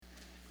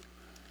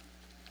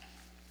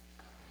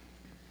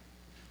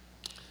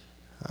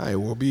All right,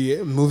 we'll be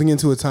moving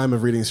into a time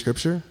of reading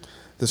scripture.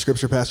 The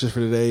scripture passage for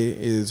today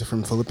is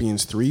from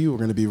Philippians 3. We're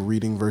going to be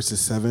reading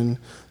verses 7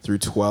 through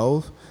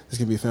 12. This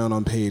can be found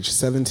on page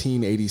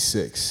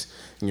 1786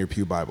 in your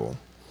Pew Bible.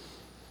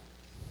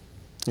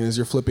 And as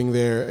you're flipping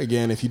there,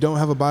 again, if you don't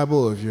have a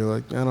Bible, if you're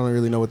like, I don't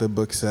really know what the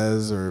book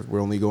says, or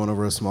we're only going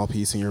over a small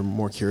piece and you're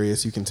more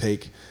curious, you can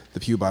take the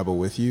Pew Bible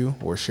with you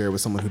or share it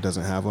with someone who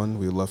doesn't have one.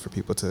 We would love for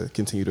people to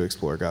continue to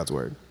explore God's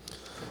Word.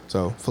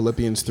 So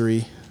Philippians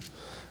 3,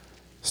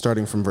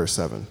 starting from verse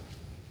 7.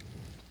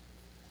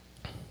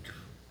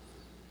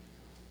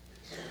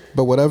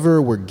 But whatever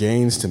were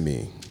gains to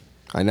me,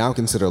 I now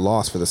consider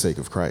loss for the sake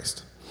of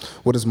Christ.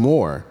 What is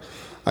more,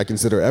 I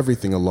consider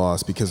everything a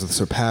loss because of the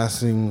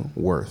surpassing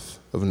worth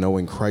of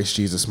knowing Christ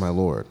Jesus my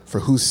Lord,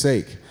 for whose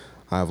sake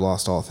I have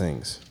lost all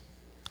things.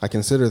 I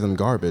consider them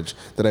garbage,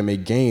 that I may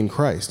gain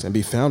Christ and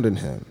be found in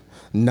him,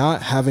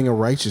 not having a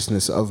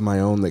righteousness of my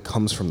own that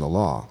comes from the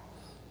law,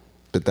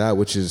 but that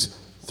which is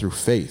through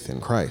faith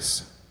in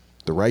Christ,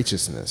 the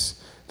righteousness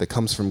that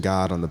comes from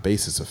God on the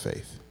basis of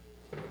faith.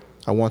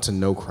 I want to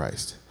know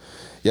Christ,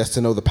 yes,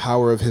 to know the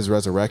power of his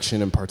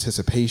resurrection and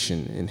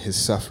participation in his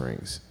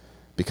sufferings,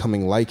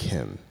 becoming like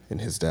him in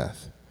his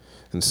death,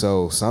 and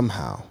so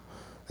somehow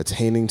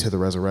attaining to the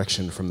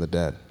resurrection from the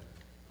dead.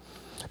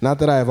 Not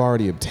that I have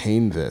already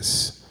obtained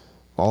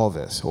all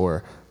this,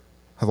 or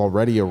have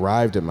already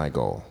arrived at my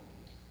goal,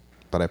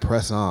 but I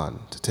press on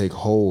to take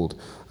hold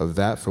of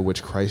that for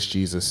which Christ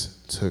Jesus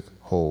took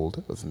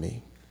hold of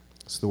me.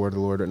 It's the word of the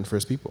Lord written for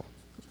his people.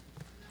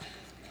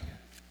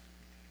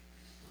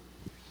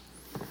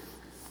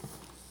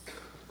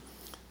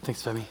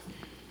 Thanks, Femi.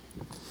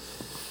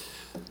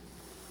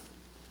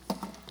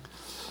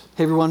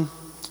 Hey, everyone.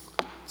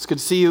 It's good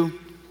to see you.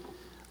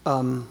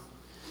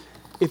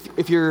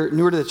 If you're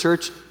newer to the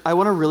church, I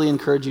want to really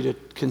encourage you to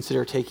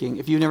consider taking,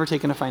 if you've never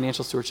taken a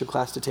financial stewardship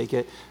class, to take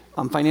it.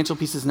 Financial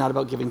piece is not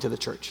about giving to the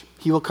church.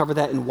 He will cover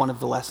that in one of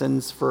the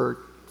lessons for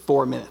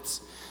 4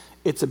 minutes.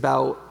 It's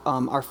about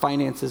our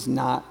finances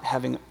not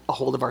having a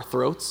hold of our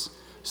throats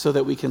so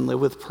that we can live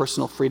with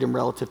personal freedom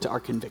relative to our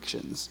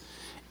convictions.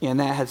 And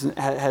that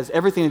has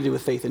everything to do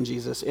with faith in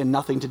Jesus and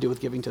nothing to do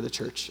with giving to the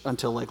church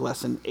until like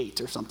lesson 8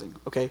 or something,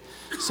 okay?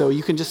 So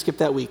you can just skip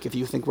that week if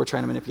you think we're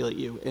trying to manipulate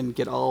you and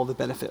get all the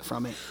benefit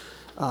from it.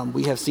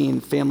 We have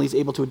seen families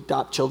able to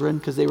adopt children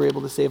because they were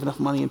able to save enough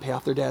money and pay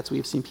off their debts. We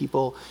have seen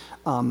people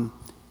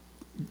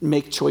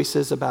make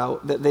choices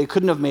about that they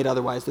couldn't have made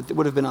otherwise, that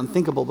would have been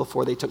unthinkable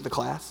before they took the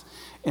class.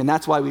 And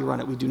that's why we run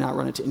it. We do not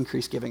run it to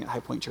increase giving at High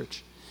Point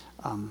Church.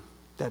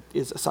 That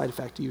is a side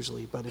effect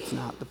usually, but it's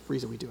not the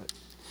reason we do it.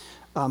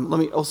 Let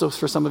me also,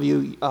 for some of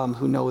you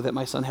who know that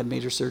my son had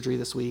major surgery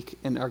this week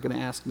and are going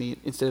to ask me,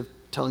 instead of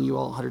telling you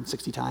all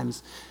 160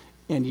 times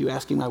and you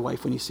asking my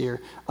wife when you see her,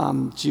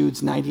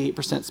 Jude's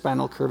 98%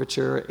 spinal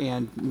curvature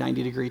and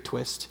 90-degree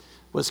twist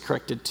was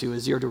corrected to a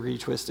 0-degree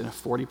twist and a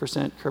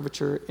 40%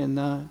 curvature in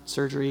the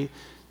surgery.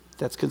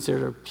 That's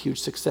considered a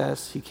huge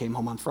success. He came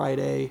home on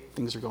Friday.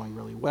 Things are going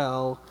really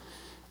well.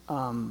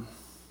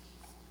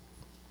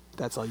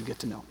 That's all you get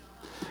to know.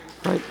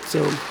 All right,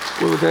 so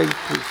we were very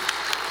pleased.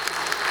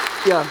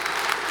 Yeah.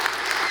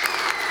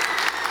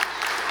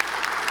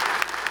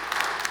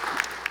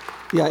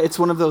 Yeah, it's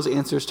one of those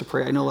answers to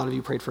prayer. I know a lot of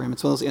you prayed for him.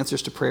 It's one of those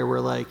answers to prayer where,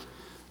 like,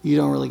 you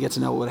don't really get to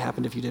know what would have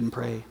happened if you didn't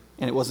pray,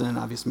 and it wasn't an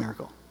obvious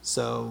miracle.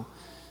 So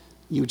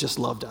you just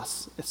loved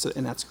us,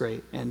 and that's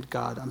great. And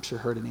God, I'm sure,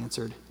 heard and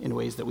answered in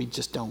ways that we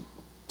just don't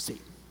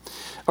see.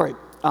 All right,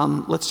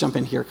 let's jump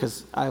in here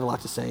because I have a lot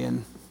to say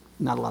and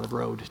not a lot of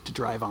road to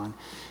drive on.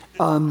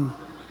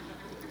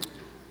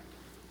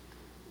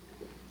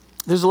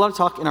 There's a lot of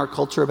talk in our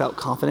culture about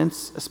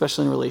confidence,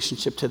 especially in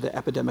relationship to the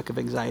epidemic of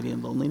anxiety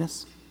and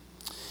loneliness.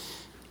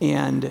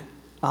 And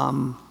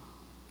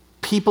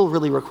people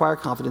really require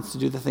confidence to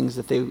do the things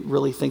that they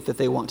really think that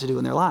they want to do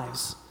in their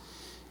lives.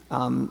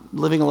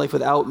 Living a life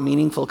without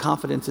meaningful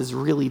confidence is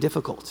really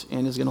difficult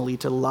and is going to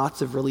lead to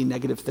lots of really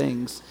negative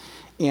things.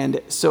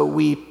 And so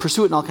we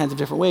pursue it in all kinds of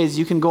different ways.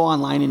 You can go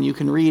online and you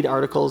can read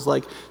articles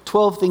like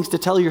 12 things to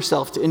tell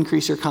yourself to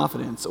increase your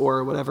confidence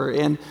or whatever.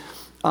 And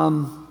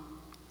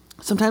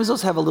sometimes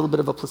those have a little bit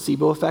of a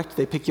placebo effect.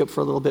 They pick you up for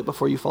a little bit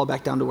before you fall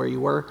back down to where you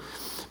were.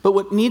 But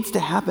what needs to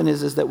happen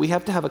is that we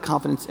have to have a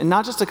confidence, and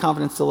not just a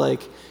confidence to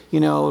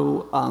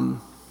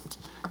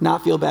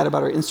not feel bad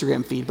about our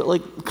Instagram feed, but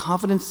like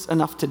confidence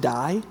enough to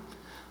die,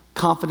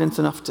 confidence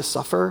enough to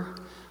suffer,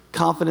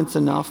 confidence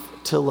enough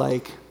to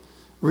like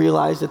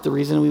realize that the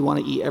reason we want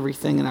to eat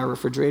everything in our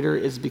refrigerator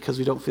is because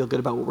we don't feel good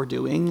about what we're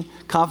doing,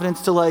 confidence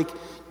to like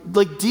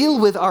deal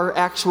with our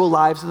actual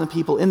lives and the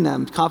people in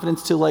them,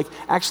 confidence to like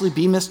actually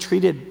be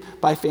mistreated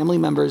by family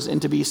members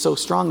and to be so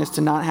strong as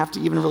to not have to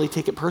even really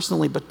take it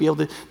personally, but be able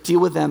to deal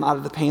with them out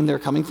of the pain they're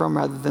coming from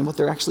rather than what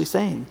they're actually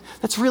saying.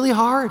 That's really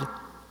hard.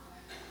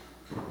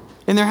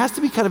 And there has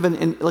to be kind of an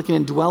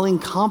indwelling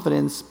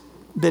confidence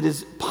that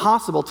is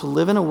possible to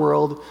live in a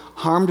world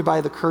harmed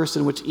by the curse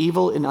in which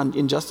evil and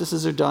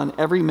injustices are done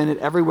every minute,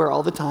 everywhere,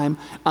 all the time,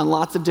 on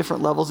lots of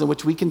different levels in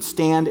which we can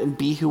stand and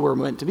be who we're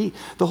meant to be.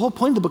 The whole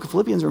point of the book of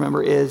Philippians,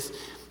 remember, is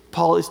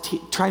Paul is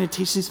trying to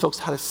teach these folks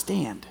how to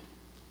stand,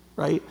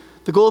 right?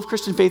 The goal of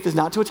Christian faith is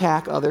not to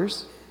attack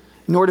others,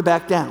 nor to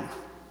back down,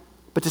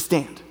 but to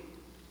stand,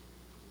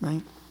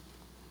 right?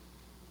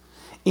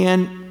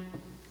 And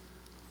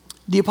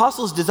the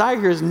apostles' desire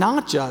here is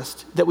not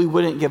just that we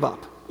wouldn't give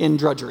up in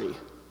drudgery,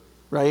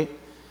 right?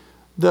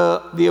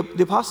 The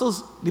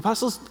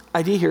apostles'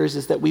 idea here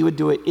is that we would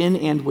do it in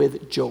and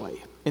with joy.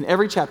 In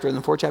every chapter, in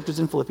the 4 chapters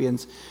in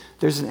Philippians,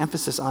 there's an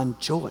emphasis on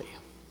joy.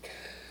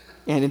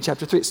 And in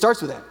chapter 3, it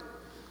starts with that.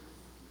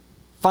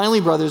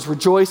 Finally, brothers,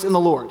 rejoice in the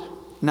Lord.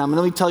 Now, I'm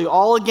going to tell you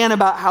all again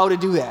about how to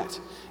do that.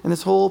 And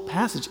this whole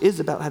passage is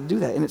about how to do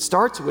that. And it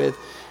starts with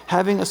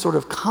having a sort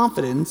of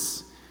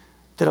confidence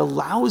that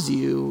allows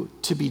you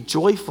to be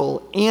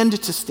joyful and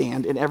to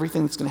stand in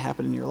everything that's going to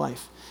happen in your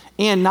life.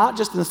 And not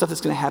just in the stuff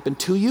that's going to happen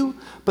to you,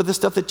 but the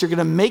stuff that you're going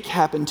to make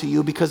happen to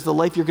you because the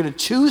life you're going to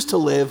choose to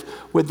live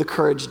with the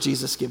courage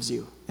Jesus gives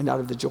you and out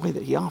of the joy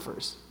that he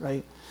offers,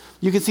 right?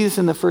 You can see this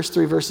in the first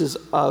 3 verses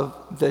of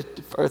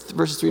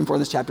verses 3 and 4 in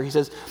this chapter. He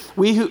says,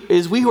 we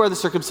who are the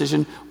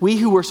circumcision, we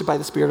who worship by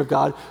the Spirit of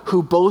God,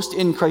 who boast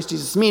in Christ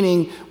Jesus,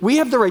 meaning we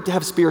have the right to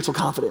have spiritual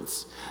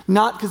confidence.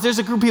 Not because there's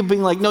a group of people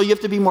being like, no, you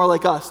have to be more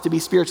like us to be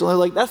spiritual. And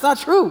they're like, that's not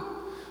true.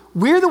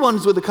 We're the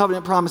ones with the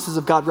covenant promises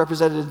of God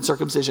represented in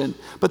circumcision,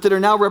 but that are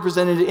now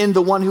represented in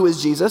the one who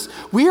is Jesus.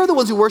 We are the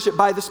ones who worship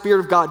by the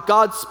Spirit of God.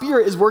 God's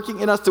Spirit is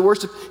working in us to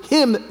worship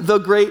him, the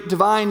great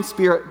divine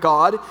Spirit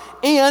God.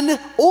 And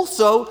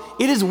also,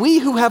 it is we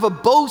who have a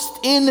boast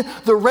in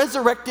the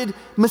resurrected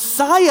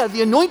Messiah,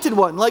 the anointed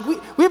one. Like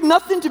we have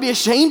nothing to be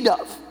ashamed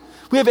of.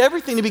 We have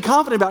everything to be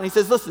confident about. And he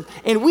says, listen,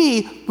 and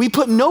we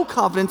put no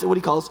confidence in what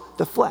he calls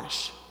the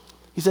flesh.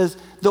 He says,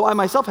 though I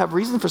myself have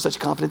reason for such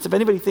confidence, if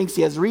anybody thinks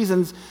he has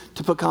reasons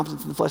to put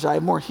confidence in the flesh, I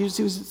have more. He's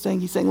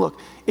saying, look,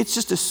 it's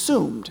just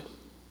assumed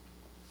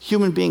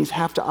human beings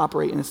have to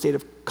operate in a state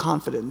of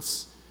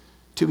confidence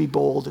to be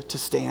bold, to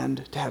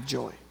stand, to have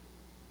joy.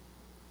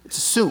 It's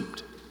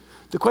assumed.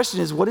 The question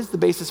is, what is the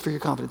basis for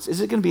your confidence?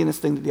 Is it going to be in this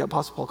thing that the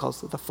Apostle Paul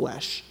calls the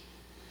flesh?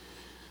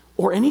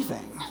 Or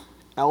anything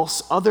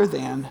else other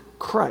than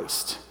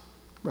Christ,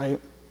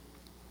 right?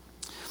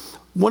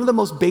 One of the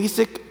most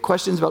basic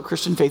questions about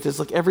Christian faith is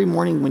like every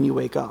morning when you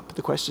wake up,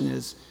 the question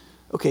is,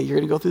 okay, you're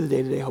going to go through the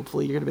day today,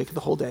 hopefully you're going to make it the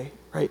whole day,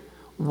 right?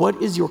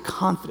 What is your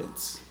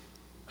confidence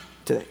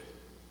today?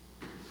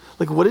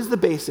 Like what is the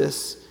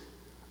basis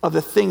of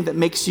the thing that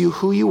makes you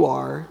who you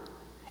are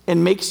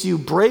and makes you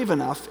brave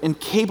enough and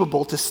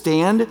capable to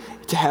stand,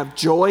 to have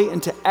joy,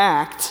 and to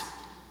act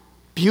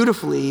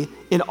beautifully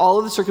in all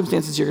of the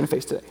circumstances you're going to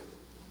face today,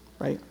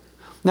 right?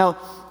 Now,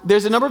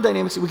 there's a number of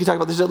dynamics that we can talk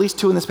about. There's at least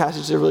 2 in this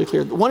passage that are really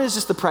clear. One is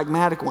just the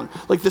pragmatic one,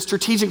 like the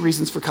strategic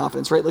reasons for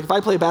confidence, right? Like if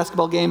I play a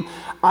basketball game,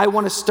 I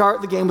want to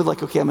start the game with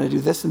like, okay, I'm going to do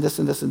this and this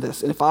and this and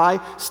this. And if I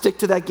stick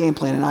to that game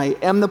plan and I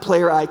am the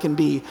player I can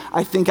be,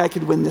 I think I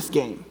could win this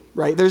game,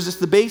 right? There's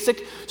just the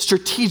basic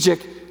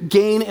strategic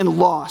gain and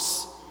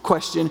loss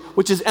question,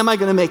 which is, am I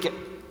going to make it,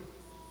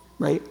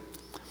 right?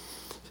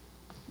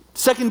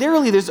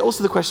 Secondarily, there's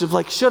also the question of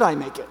like, should I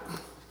make it?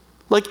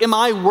 Like, am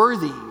I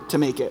worthy to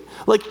make it?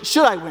 Like,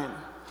 should I win?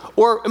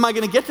 Or am I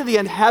going to get to the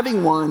end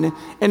having won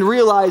and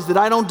realize that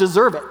I don't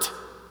deserve it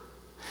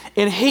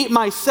and hate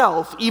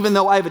myself even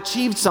though I've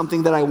achieved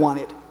something that I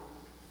wanted?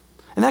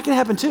 And that can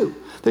happen too.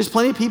 There's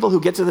plenty of people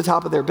who get to the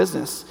top of their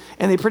business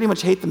and they pretty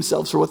much hate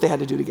themselves for what they had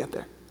to do to get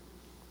there.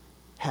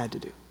 Had to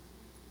do,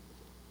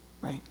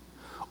 right?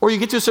 Or you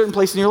get to a certain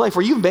place in your life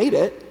where you've made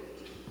it,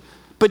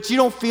 but you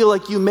don't feel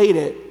like you made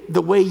it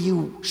the way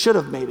you should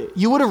have made it.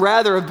 You would have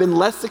rather have been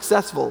less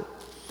successful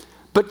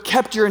but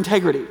kept your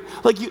integrity.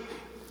 Like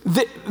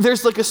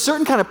there's like a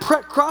certain kind of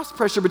cross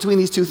pressure between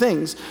these two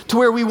things to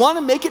where we want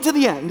to make it to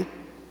the end,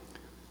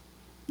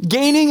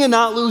 gaining and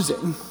not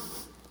losing,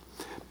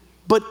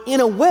 but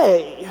in a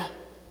way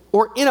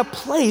or in a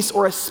place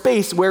or a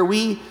space where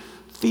we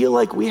feel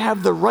like we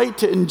have the right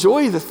to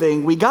enjoy the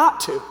thing we got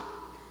to.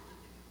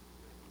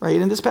 Right?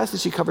 And in this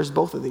passage, he covers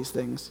both of these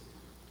things.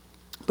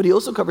 But he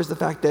also covers the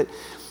fact that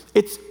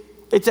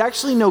it's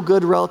actually no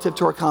good relative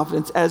to our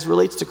confidence as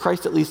relates to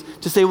Christ at least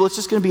to say, well, it's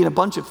just going to be in a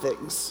bunch of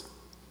things.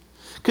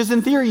 Because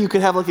in theory, you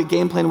could have like a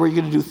game plan where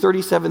you're going to do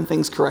 37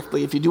 things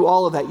correctly. If you do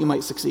all of that, you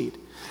might succeed.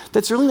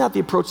 That's really not the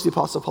approach the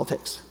Apostle Paul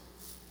takes.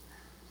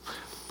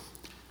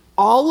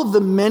 All of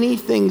the many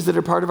things that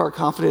are part of our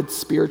confidence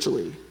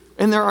spiritually,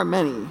 and there are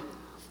many,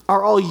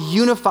 are all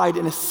unified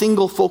in a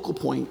single focal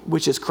point,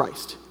 which is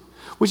Christ.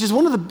 Which is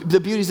one of the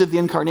beauties of the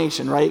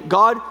incarnation, right?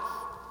 God,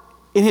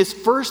 in his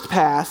first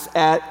pass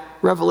at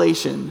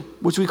Revelation,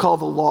 which we call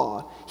the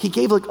law, he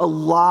gave like a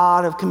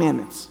lot of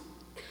commandments.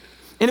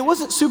 And it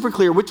wasn't super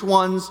clear which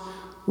ones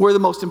were the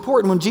most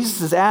important. When Jesus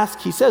is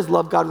asked, he says,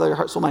 love God with all your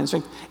heart, soul, mind, and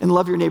strength, and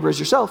love your neighbor as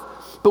yourself.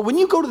 But when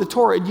you go to the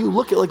Torah and you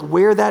look at like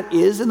where that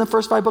is in the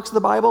first 5 books of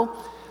the Bible,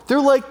 they're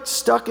like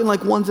stuck in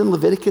like one's in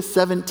Leviticus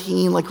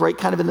 17, like right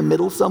kind of in the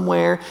middle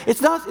somewhere.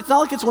 It's not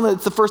like it's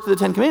the first of the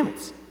 10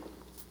 commandments.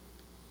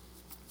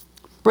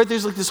 Right,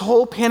 there's like this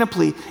whole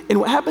panoply. And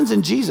what happens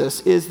in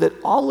Jesus is that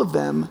all of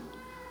them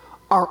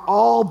are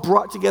all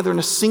brought together in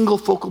a single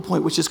focal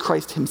point, which is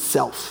Christ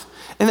himself.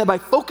 And that by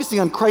focusing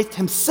on Christ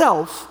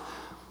himself,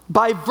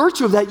 by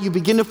virtue of that, you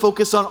begin to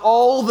focus on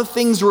all the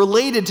things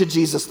related to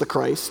Jesus the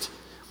Christ.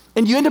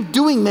 And you end up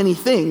doing many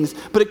things,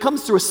 but it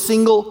comes through a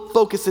single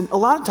focus. And a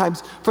lot of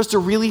times, for us to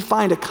really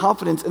find a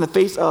confidence in the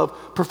face of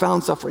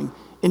profound suffering,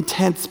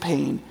 intense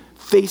pain,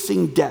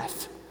 facing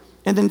death,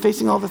 and then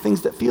facing all the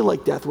things that feel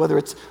like death, whether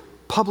it's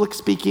public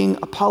speaking,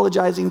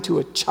 apologizing to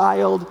a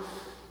child,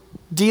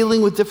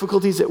 dealing with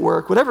difficulties at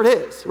work, whatever it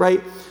is,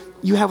 right?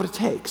 You have what it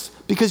takes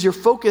because your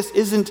focus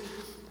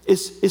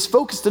is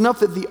focused enough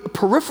that the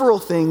peripheral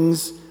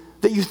things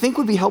that you think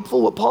would be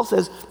helpful, what Paul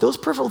says, those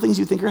peripheral things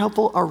you think are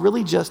helpful are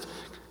really just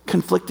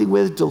conflicting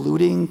with,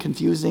 diluting,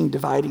 confusing,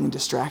 dividing, and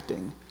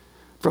distracting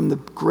from the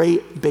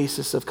great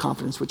basis of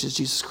confidence, which is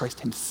Jesus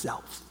Christ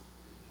himself,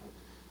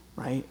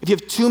 right? If you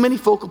have too many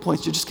focal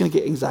points, you're just going to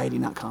get anxiety,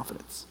 not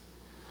confidence.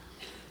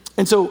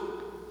 And so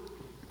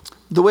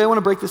the way I want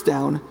to break this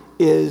down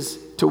is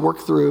to work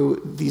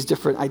through these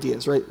different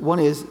ideas, right? One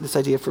is this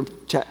idea from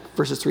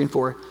verses 3 and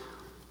 4.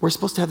 We're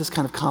supposed to have this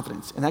kind of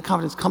confidence, and that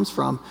confidence comes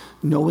from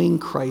knowing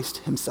Christ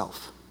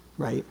himself,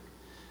 right?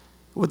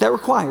 What that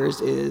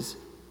requires is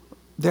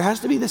there has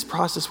to be this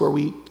process where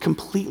we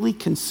completely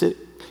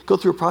go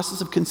through a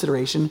process of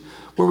consideration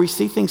where we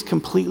see things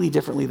completely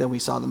differently than we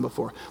saw them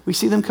before. We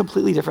see them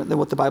completely different than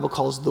what the Bible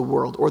calls the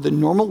world, or the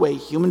normal way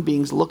human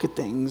beings look at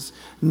things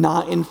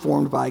not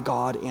informed by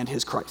God and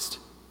his Christ,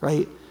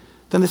 right?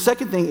 Then the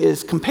second thing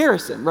is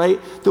comparison, right?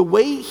 The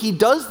way he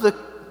does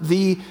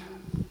the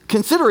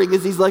considering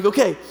is he's like,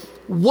 okay,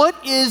 what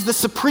is the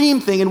supreme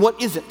thing and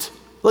what isn't?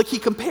 Like he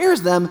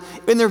compares them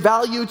in their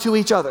value to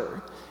each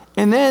other.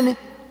 And then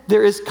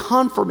there is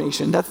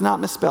confirmation. That's not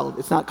misspelled.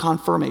 It's not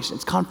confirmation.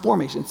 It's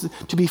conformation. It's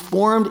to be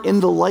formed in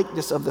the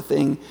likeness of the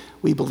thing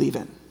we believe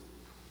in,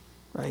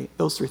 right?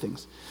 Those three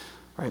things,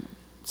 right?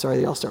 Sorry,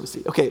 they all start with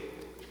C. Okay,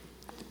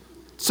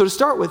 so to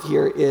start with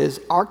here is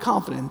our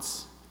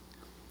confidence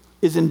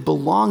is in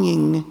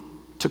belonging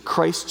to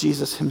Christ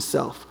Jesus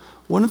himself.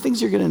 One of the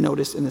things you're going to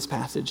notice in this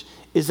passage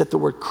is that the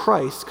word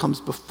Christ comes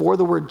before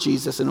the word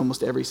Jesus in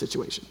almost every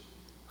situation,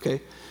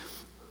 okay?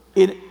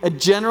 In a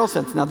general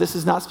sense, now this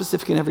is not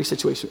specific in every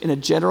situation, in a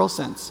general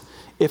sense,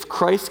 if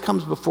Christ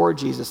comes before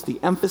Jesus, the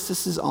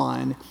emphasis is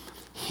on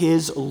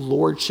his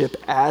lordship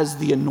as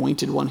the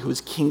anointed one who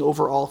is king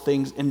over all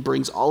things and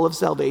brings all of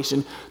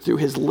salvation through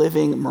his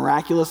living,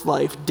 miraculous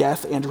life,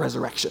 death, and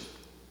resurrection.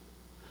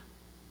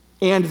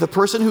 And the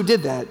person who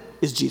did that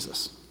is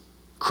Jesus,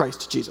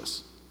 Christ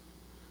Jesus.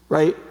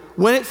 Right?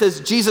 When it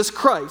says Jesus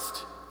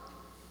Christ,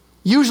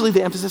 usually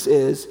the emphasis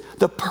is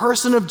the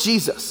person of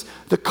Jesus,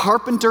 the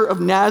carpenter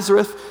of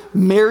Nazareth,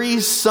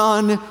 Mary's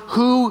son,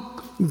 who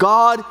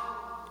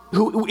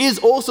is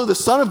also the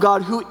Son of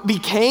God, who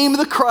became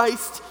the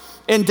Christ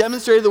and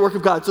demonstrated the work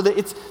of God. So that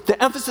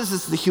the emphasis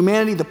is the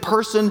humanity, the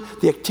person,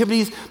 the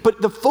activities,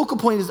 but the focal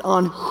point is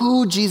on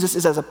who Jesus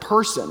is as a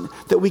person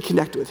that we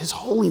connect with, his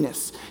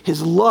holiness,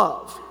 his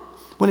love.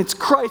 When it's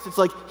Christ, it's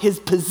like his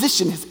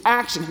position, his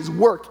action, his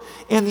work.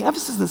 And the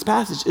emphasis in this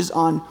passage is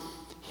on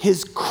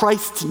his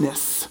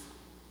Christness.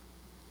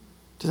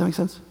 Does that make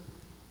sense?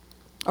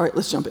 All right,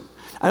 let's jump in.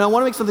 And I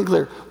want to make something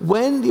clear.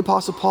 When the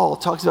Apostle Paul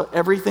talks about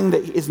everything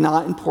that is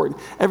not important,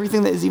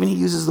 everything that is even, he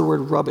uses the word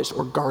rubbish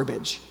or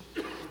garbage,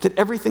 that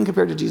everything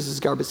compared to Jesus is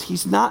garbage,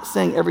 he's not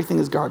saying everything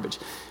is garbage,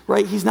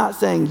 right? He's not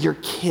saying your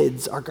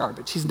kids are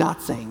garbage. He's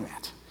not saying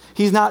that.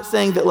 He's not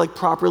saying that like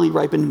properly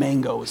ripened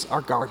mangoes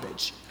are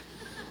garbage.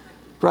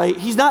 Right?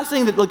 He's not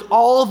saying that like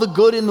all the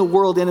good in the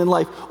world and in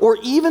life, or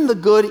even the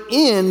good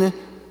in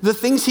the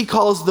things he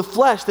calls the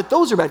flesh, that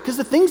those are bad. Because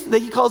the things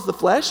that he calls the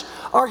flesh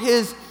are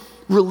his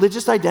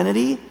religious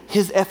identity,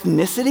 his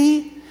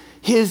ethnicity,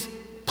 his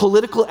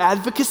political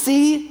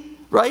advocacy,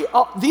 right?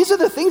 These are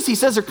the things he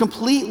says are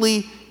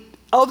completely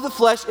of the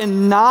flesh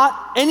and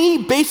not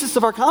any basis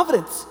of our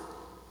confidence,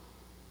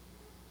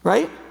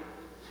 right?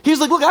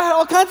 He's like, look, I had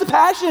all kinds of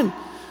passion.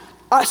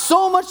 I had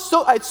so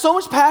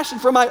much passion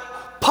for my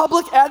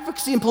public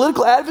advocacy and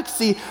political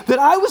advocacy that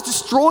I was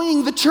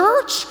destroying the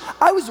church.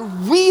 I was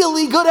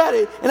really good at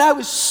it, and I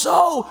was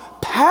so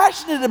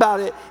passionate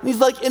about it. And he's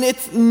like, and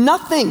it's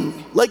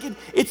nothing. Like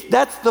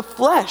that's the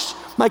flesh.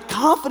 My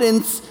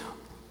confidence,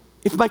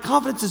 if my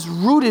confidence is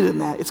rooted in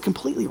that, it's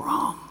completely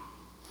wrong.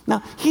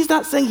 Now, he's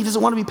not saying he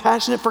doesn't want to be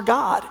passionate for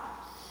God.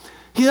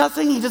 He's not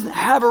saying he doesn't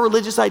have a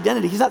religious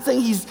identity. He's not saying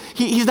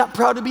he's not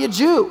proud to be a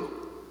Jew.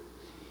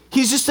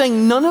 He's just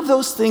saying none of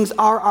those things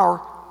are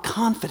our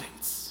confidence.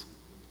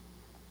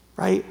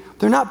 Right?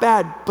 They're not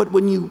bad, but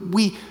when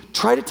we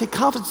try to take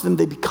confidence in them,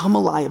 they become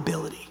a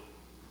liability.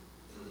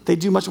 They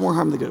do much more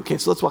harm than good. Okay,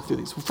 so let's walk through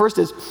these. First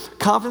is,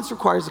 confidence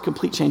requires a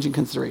complete change in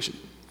consideration.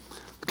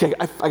 Okay,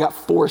 I got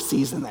 4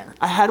 C's in there.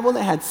 I had one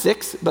that had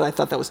 6, but I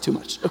thought that was too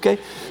much. Okay,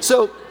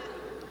 so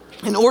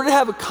in order to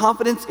have a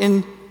confidence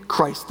in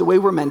Christ, the way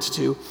we're meant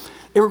to,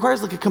 It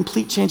requires like a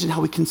complete change in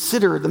how we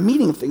consider the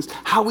meaning of things,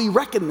 how we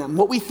reckon them,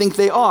 what we think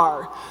they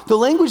are. The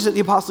language that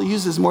the apostle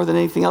uses more than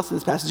anything else in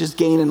this passage is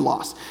gain and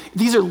loss.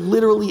 These are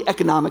literally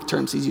economic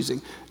terms he's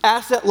using.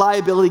 Asset,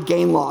 liability,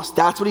 gain, loss.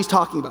 That's what he's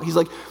talking about. He's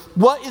like,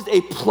 what is a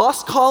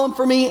plus column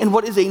for me and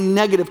what is a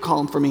negative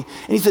column for me?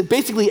 And he said,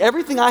 basically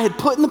everything I had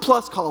put in the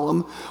plus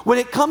column, when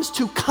it comes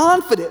to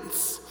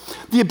confidence,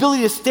 the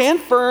ability to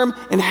stand firm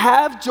and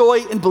have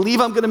joy and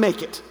believe I'm going to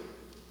make it,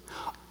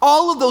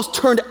 all of those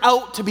turned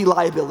out to be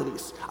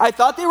liabilities. I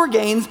thought they were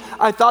gains.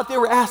 I thought they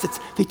were assets.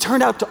 They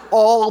turned out to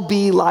all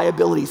be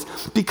liabilities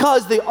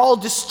because they all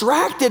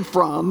distracted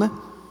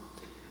from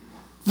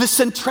the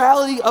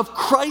centrality of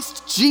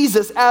Christ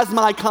Jesus as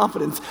my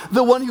confidence,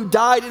 the one who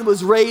died and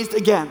was raised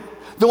again,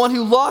 the one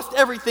who lost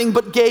everything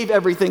but gave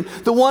everything,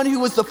 the one who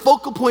was the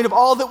focal point of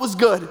all that was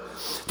good.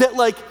 That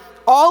like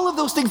all of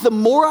those things, the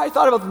more I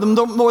thought about them,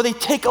 the more they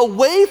take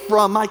away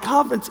from my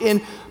confidence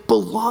in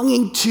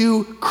belonging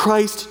to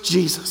Christ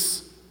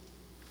Jesus.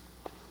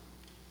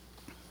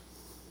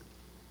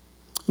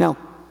 Now,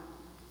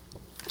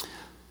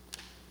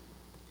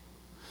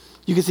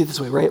 you can see it this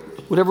way, right?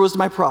 Whatever was to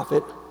my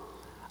profit,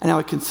 and now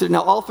I consider.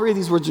 Now, all three of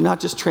these words are not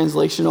just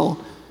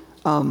translational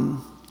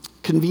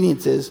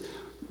conveniences.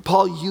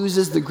 Paul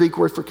uses the Greek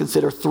word for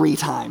consider 3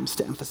 times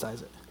to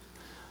emphasize it.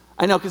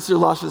 I now consider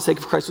loss for the sake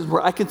of Christ,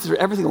 where I consider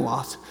everything a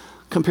loss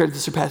compared to the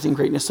surpassing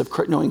greatness of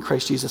knowing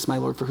Christ Jesus, my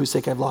Lord, for whose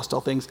sake I've lost all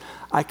things.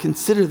 I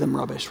consider them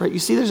rubbish, right? You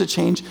see there's a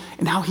change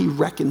in how he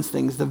reckons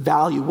things, the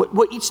value,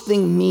 what each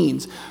thing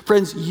means.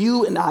 Friends,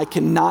 you and I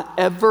cannot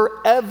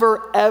ever,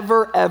 ever,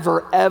 ever,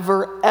 ever,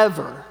 ever,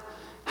 ever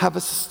have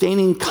a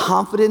sustaining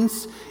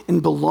confidence in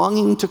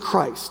belonging to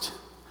Christ,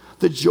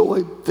 the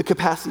joy, the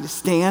capacity to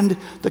stand,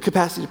 the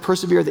capacity to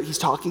persevere that he's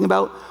talking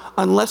about,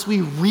 unless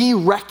we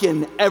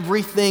re-reckon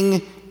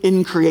everything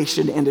in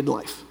creation and in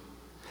life.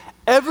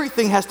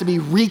 Everything has to be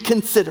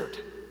reconsidered,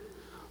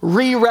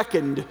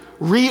 re-reckoned,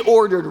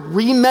 reordered,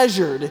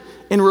 remeasured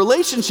in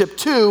relationship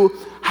to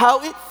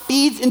how it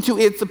feeds into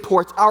and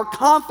supports our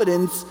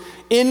confidence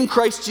in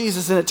Christ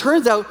Jesus. And it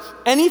turns out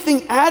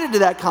anything added to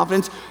that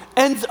confidence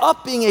ends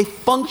up being a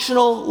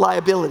functional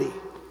liability.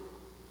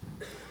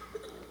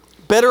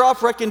 Better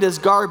off reckoned as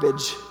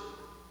garbage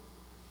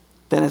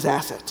than as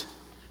asset.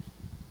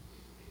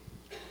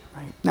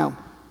 Right? Now,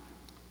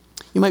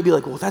 you might be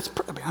like, well, that's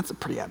a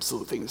pretty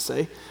absolute thing to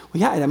say. Well,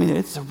 yeah, I mean,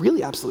 it's a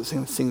really absolute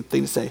thing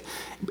to say.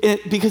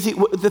 Because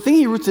the thing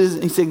he roots is,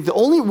 he's saying the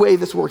only way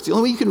this works, the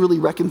only way you can really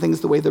reckon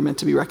things the way they're meant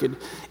to be reckoned,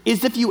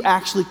 is if you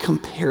actually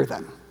compare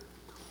them.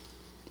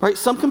 Right?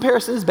 Some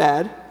comparison is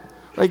bad.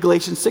 Right?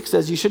 Galatians 6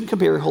 says you shouldn't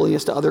compare your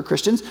holiness to other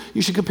Christians.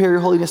 You should compare your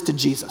holiness to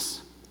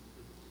Jesus.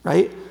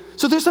 Right?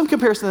 So there's some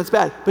comparison that's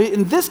bad. But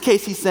in this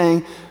case, he's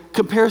saying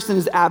comparison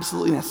is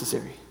absolutely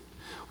necessary.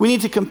 We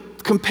need to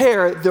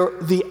compare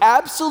the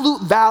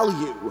absolute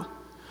value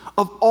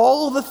of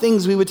all the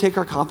things we would take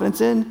our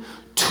confidence in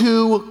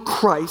to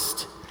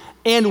Christ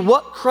and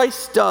what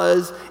Christ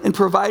does in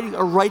providing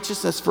a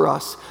righteousness for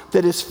us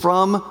that is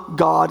from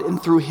God and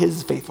through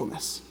his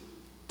faithfulness,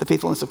 the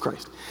faithfulness of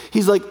Christ.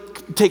 He's like,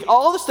 take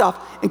all the stuff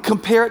and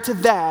compare it to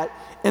that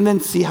and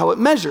then see how it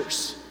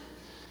measures.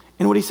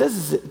 And what he says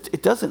is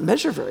it doesn't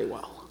measure very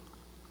well.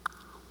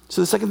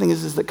 So the second thing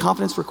is that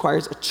confidence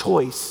requires a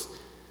choice.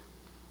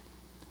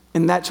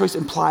 And that choice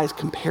implies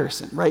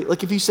comparison, right?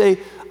 Like if you say,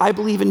 I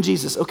believe in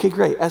Jesus, okay,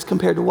 great. As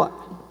compared to what?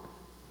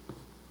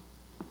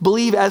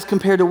 Believe as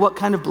compared to what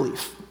kind of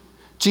belief?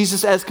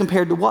 Jesus as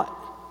compared to what?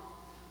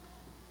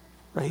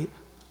 Right?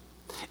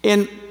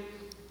 And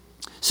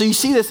so you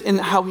see this in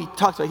how he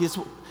talks about it.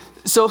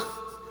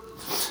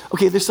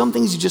 Okay, there's some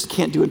things you just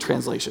can't do in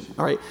translation,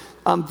 all right?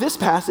 This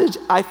passage,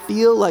 I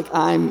feel like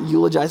I'm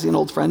eulogizing an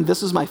old friend.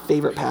 This was my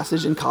favorite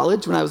passage in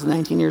college when I was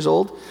 19 years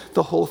old.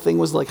 The whole thing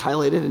was like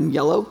highlighted in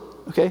yellow.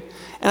 Okay?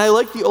 And I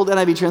like the old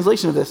NIV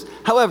translation of this.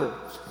 However,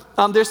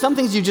 there's some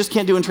things you just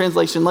can't do in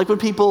translation, like when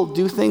people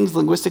do things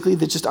linguistically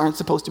that just aren't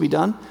supposed to be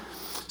done.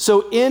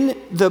 So in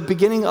the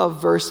beginning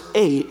of verse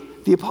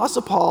 8, the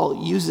Apostle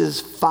Paul uses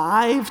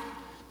 5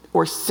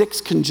 or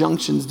 6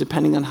 conjunctions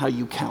depending on how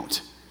you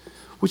count,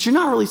 which you're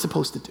not really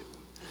supposed to do.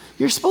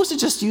 You're supposed to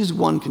just use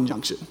one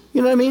conjunction.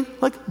 You know what I mean?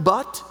 Like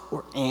but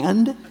or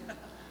and,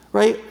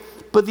 right?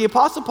 But the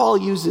Apostle Paul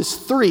uses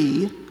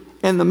 3,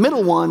 and the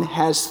middle one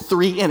has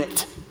 3 in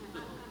it.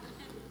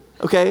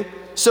 Okay,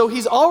 so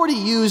he's already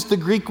used the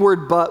Greek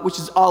word but, which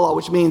is Allah,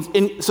 which means,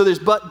 so there's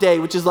but day,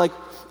 which is like,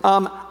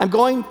 I'm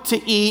going to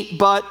eat,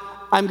 but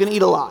I'm going to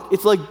eat a lot.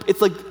 It's like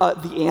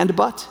the and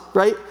but,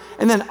 right?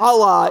 And then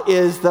Allah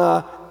is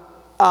the,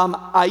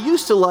 I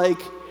used to like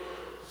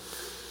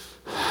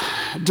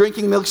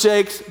drinking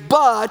milkshakes,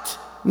 but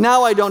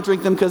now I don't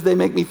drink them because they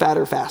make me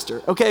fatter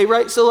faster. Okay,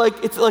 right? So like,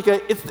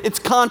 it's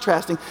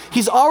contrasting.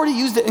 He's already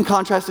used it in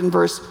contrast in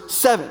verse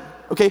 7.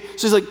 Okay,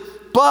 so he's like,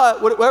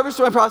 but whatever's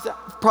to my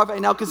profit, I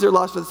now consider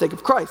loss for the sake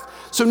of Christ.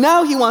 So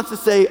now he wants to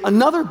say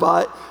another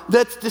but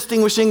that's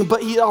distinguishing,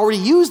 but he already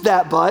used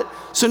that but.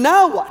 So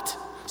now what?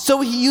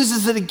 So he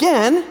uses it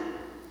again,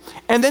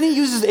 and then he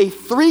uses a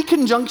 3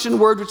 conjunction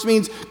word, which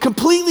means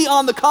completely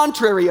on the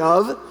contrary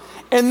of,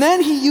 And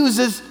then he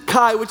uses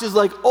kai, which is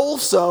like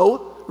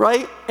also,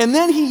 right? And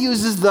then he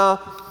uses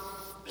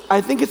I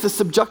think it's a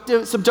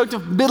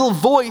subjunctive middle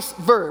voice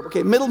verb.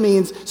 Okay, middle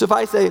means, so if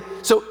I say,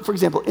 so for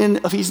example, in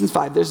Ephesians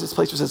 5, there's this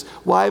place where it says,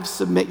 wives,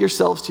 submit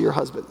yourselves to your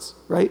husbands,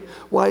 right?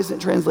 Why isn't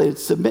it translated,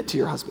 submit to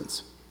your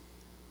husbands?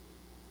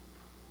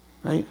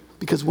 Right?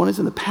 Because one is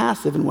in the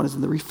passive and one is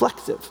in the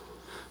reflexive.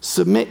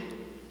 Submit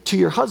to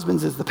your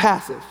husbands is the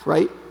passive,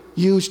 right?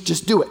 You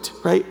just do it,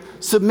 right?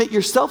 Submit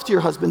yourself to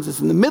your husbands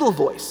is in the middle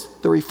voice,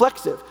 the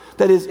reflexive.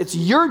 That is, it's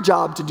your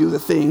job to do the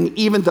thing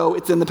even though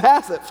it's in the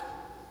passive.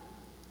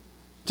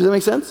 Does that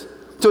make sense?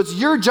 So it's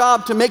your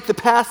job to make the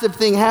passive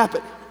thing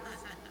happen.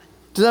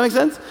 Does that make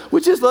sense?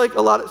 Which is like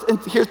and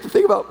here's the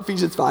thing about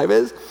Ephesians 5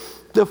 is,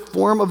 the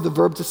form of the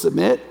verb to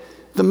submit,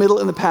 the middle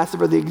and the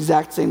passive are the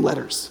exact same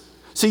letters.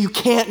 So you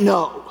can't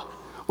know,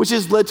 which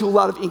has led to a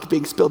lot of ink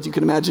being spilled, you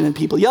can imagine, and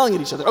people yelling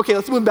at each other. Okay,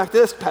 let's move back to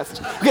this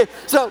passage. Okay,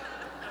 so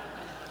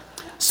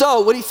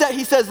what he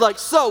says like,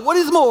 so what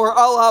is more, a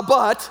la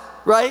but,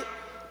 right?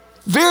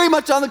 Very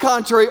much on the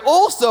contrary,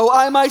 also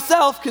I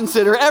myself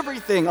consider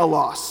everything a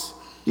loss.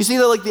 You see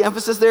the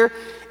emphasis there?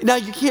 Now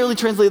you can't really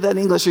translate that in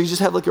English, or you just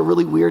have like a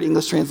really weird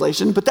English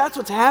translation, but that's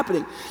what's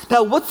happening.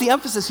 Now what's the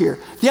emphasis here?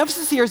 The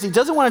emphasis here is he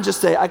doesn't want to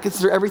just say, I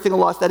consider everything a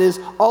loss, that is,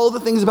 all the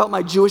things about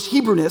my Jewish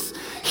Hebrewness.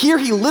 Here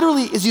he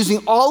literally is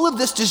using all of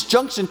this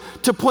disjunction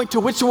to point to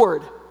which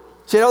word?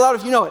 Say it out loud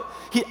if you know it.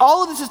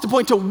 All of this is to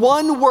point to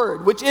one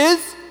word, which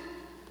is,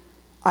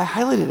 I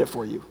highlighted it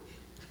for you.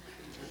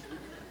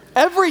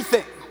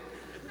 Everything.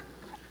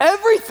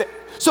 Everything.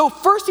 So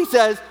first he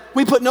says,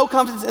 we put no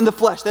confidence in the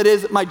flesh. That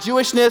is, my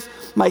Jewishness,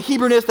 my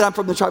Hebrewness, that I'm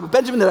from the tribe of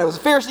Benjamin, that I was a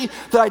Pharisee,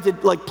 that I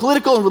did like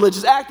political and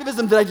religious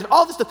activism, that I did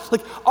all this stuff. Like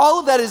all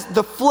of that is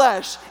the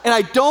flesh, and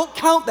I don't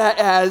count that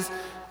as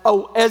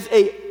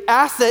a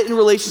asset in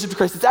relationship to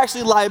Christ. It's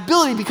actually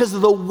liability because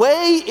of the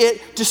way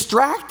it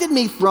distracted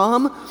me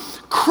from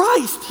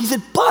Christ. He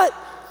said, but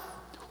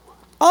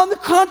on the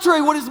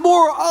contrary, what is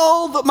more,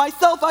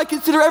 myself, I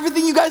consider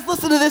everything. You guys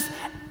listen to this.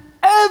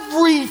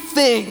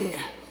 Everything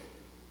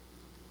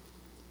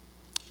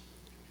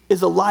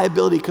is a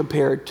liability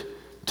compared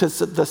to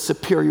the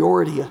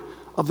superiority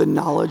of the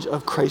knowledge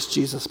of Christ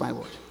Jesus, my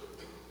Lord.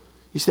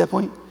 You see that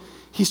point?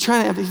 He's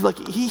trying to emphasize,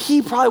 like,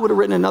 he probably would have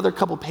written another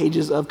couple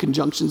pages of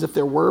conjunctions if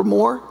there were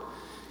more.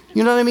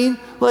 You know what I mean?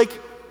 Like,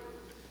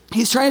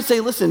 he's trying to say,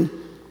 listen,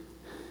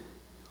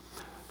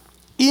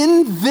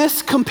 in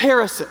this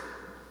comparison,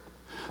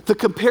 the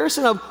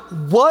comparison of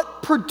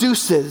what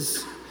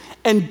produces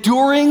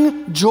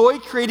enduring,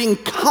 joy-creating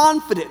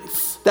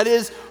confidence, that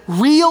is,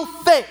 real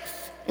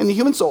faith in the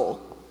human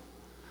soul,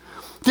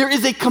 there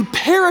is a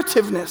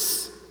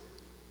comparativeness.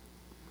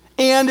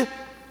 And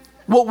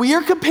what we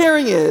are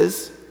comparing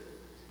is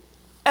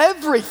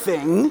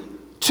everything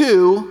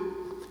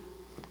to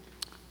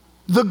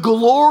the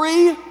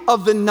glory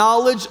of the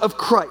knowledge of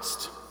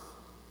Christ.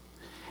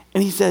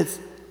 And he says,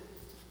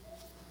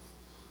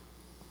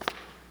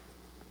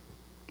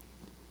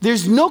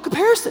 there's no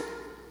comparison.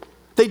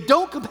 They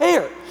don't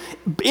compare.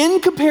 In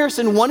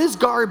comparison, one is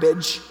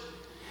garbage,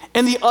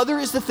 and the other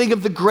is the thing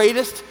of the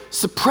greatest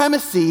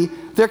supremacy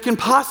there can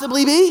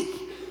possibly be,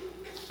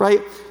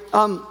 right?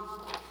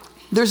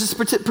 There's this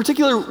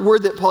particular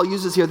word that Paul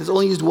uses here that's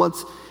only used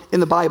once in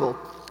the Bible.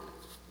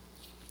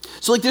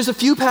 So like there's a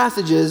few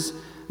passages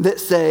that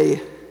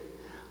say,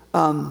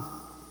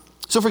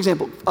 so for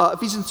example,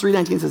 Ephesians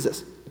 3:19 says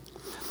this,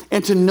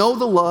 and to know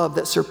the love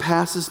that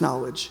surpasses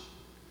knowledge,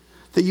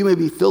 that you may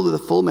be filled with the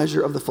full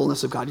measure of the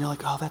fullness of God. And you're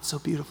like, oh, that's so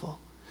beautiful.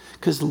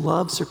 Because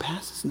love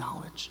surpasses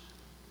knowledge.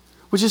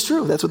 Which is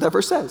true. That's what that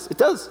verse says. It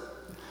does.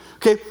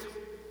 Okay.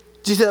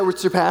 Did you say that word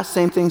surpass?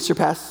 Same thing,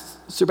 surpass.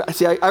 See,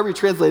 I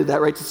retranslated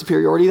that, right, to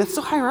superiority. That's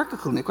so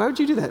hierarchical, Nick. Why would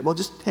you do that? Well,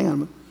 just hang on a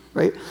minute,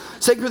 right?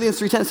 2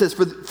 Corinthians 3:10 says,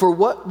 for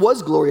what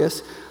was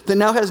glorious, that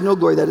now has no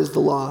glory, that is the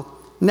law,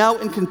 now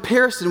in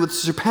comparison with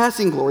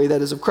surpassing glory,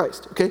 that is of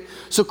Christ, okay?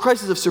 So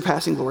Christ is of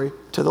surpassing glory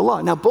to the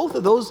law. Now, both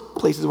of those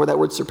places where that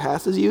word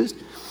surpass is used,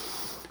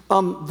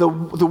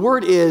 the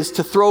word is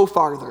to throw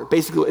farther.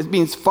 Basically, it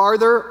means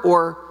farther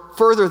or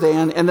further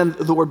than, and then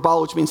the word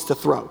ball, which means to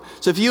throw.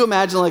 So if you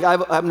imagine, like, I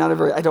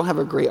don't have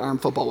a great arm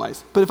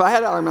football-wise, but if I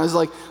had an arm, I was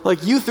like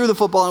you threw the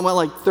football and went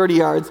like 30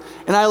 yards,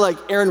 and I like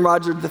Aaron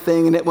Rodgered the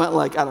thing, and it went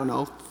like, I don't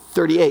know,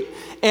 38.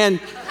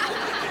 And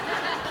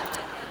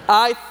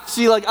I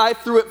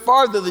threw it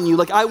farther than you,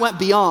 like I went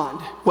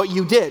beyond what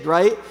you did,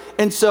 right?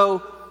 And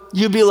so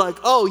you'd be like,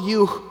 oh,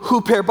 you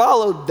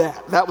hyperboloed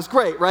that. That was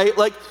great, right?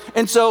 Like,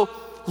 and so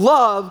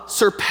love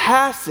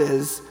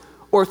surpasses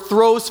or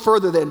throws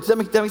further than. Does that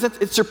make sense?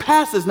 It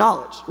surpasses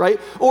knowledge, right?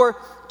 Or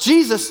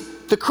Jesus,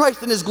 the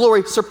Christ in his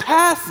glory,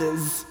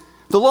 surpasses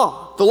the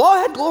law. The law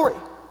had glory,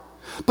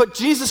 but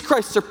Jesus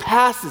Christ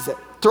surpasses it,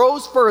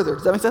 throws further.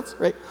 Does that make sense,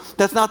 right?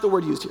 That's not the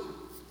word used here.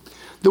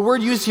 The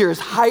word used here is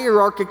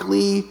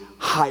hierarchically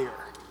higher.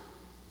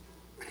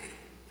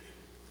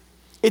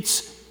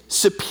 It's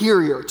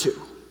superior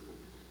to.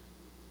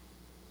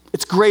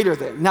 It's greater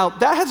than. Now,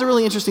 that has a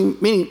really interesting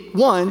meaning.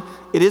 One,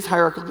 it is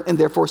hierarchical and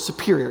therefore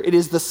superior. It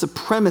is the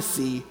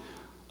supremacy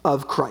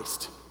of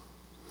Christ.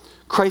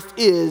 Christ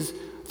is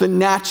the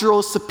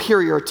natural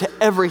superior to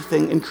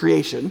everything in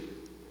creation,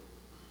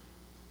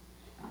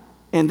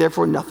 and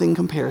therefore nothing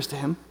compares to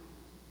him,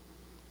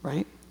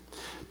 right?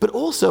 But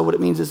also what it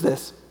means is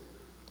this: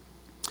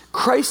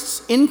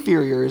 Christ's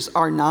inferiors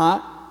are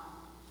not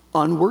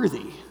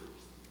unworthy,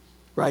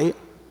 right?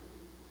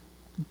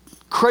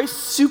 Christ's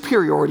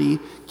superiority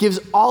gives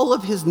all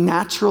of his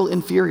natural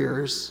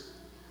inferiors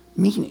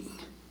meaning,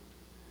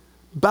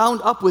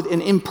 bound up with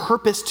and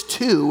impurposed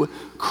to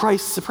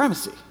Christ's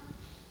supremacy.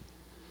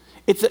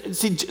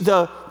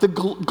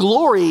 The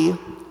glory,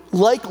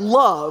 like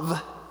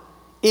love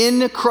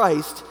in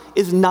Christ,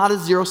 is not a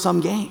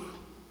zero-sum game,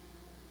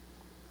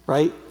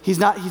 right? He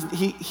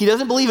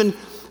doesn't believe in,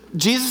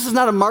 Jesus is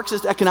not a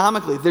Marxist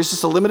economically. There's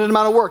just a limited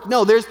amount of work.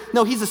 No,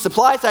 he's a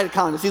supply side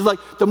economist. He's like,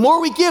 the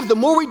more we give, the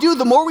more we do,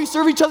 the more we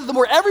serve each other, the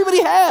more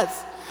everybody has.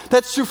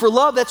 That's true for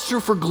love, that's true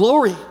for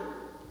glory.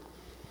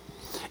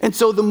 And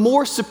so the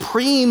more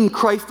supreme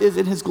Christ is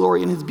in his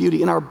glory and his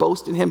beauty and our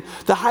boast in him,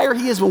 the higher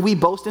he is when we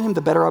boast in him, the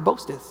better our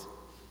boast is.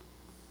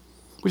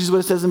 Which is what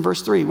it says in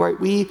verse 3, right?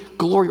 We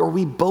glory or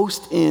we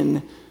boast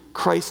in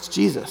Christ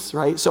Jesus,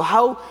 right? So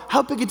how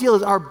big a deal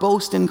is our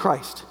boast in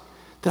Christ?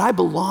 That I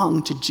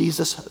belong to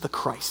Jesus the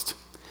Christ.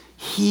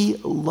 He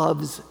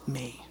loves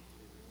me,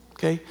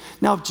 okay?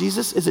 Now, if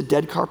Jesus is a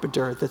dead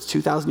carpenter that's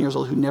 2,000 years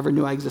old who never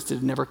knew I existed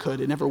and never could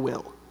and never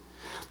will,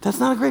 that's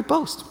not a great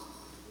boast.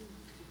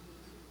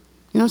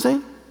 You know what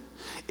I'm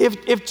saying?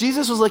 If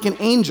Jesus was like an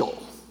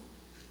angel,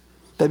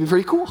 that'd be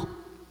pretty cool,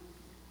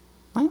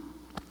 right?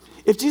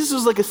 If Jesus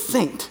was like a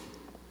saint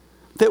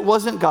that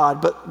wasn't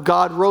God, but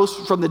God rose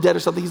from the dead or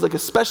something, he's like a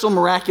special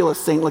miraculous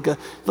saint, like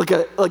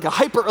a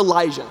hyper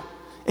Elijah,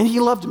 and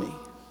he loved me,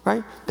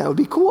 right? That would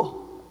be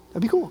cool.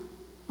 That'd be cool,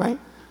 right?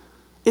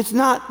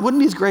 Wouldn't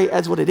be as great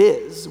as what it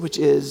is, which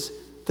is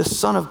the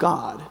Son of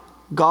God,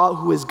 God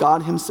who is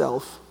God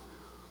himself,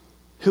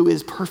 who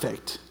is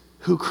perfect,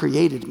 who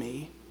created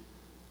me,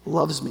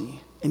 loves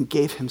me, and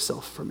gave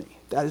himself for me.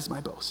 That is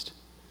my boast.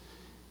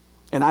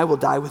 And I will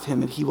die with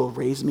him, and he will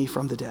raise me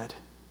from the dead.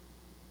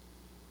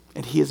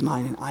 And he is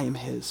mine, and I am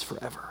his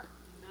forever.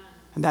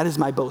 And that is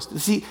my boast.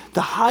 See,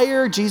 the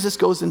higher Jesus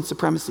goes in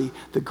supremacy,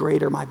 the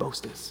greater my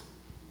boast is.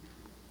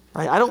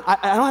 Right? I don't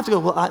have to go,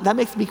 well, that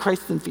makes me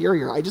Christ's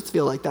inferior. I just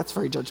feel like that's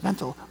very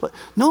judgmental. But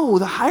no,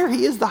 the higher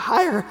he is, the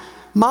higher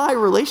my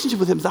relationship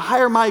with him is, the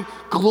higher my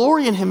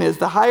glory in him is,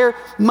 the higher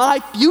my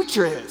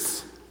future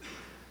is.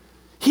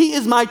 He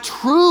is my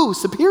true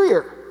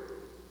superior.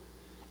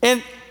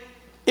 And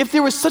if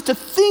there was such a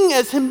thing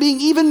as him being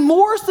even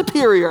more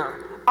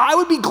superior, I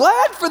would be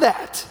glad for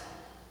that.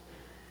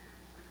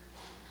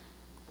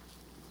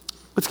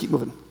 Let's keep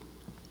moving.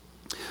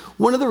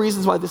 One of the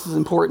reasons why this is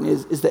important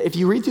is that if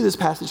you read through this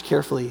passage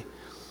carefully,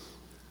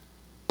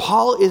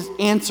 Paul is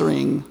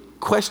answering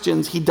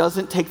questions he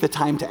doesn't take the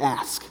time to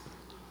ask.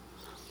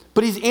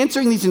 But he's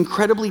answering these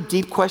incredibly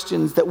deep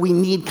questions that we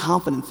need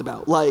confidence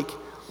about, like,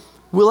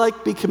 will I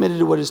be committed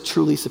to what is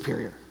truly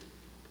superior?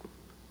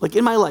 Like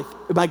in my life,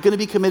 am I going to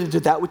be committed to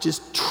that which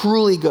is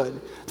truly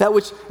good? That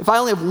which, if I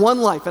only have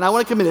one life and I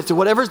want to commit it to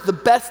whatever's the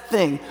best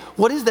thing,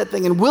 what is that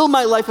thing? And will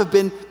my life have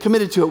been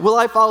committed to it? Will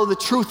I follow the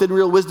truth and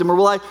real wisdom? Or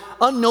will I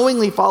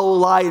unknowingly follow a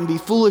lie and be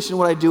foolish in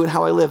what I do and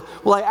how I live?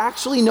 Will I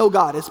actually know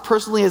God as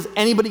personally as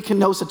anybody can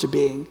know such a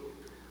being?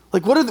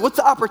 Like what's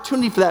the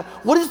opportunity for that?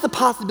 What is the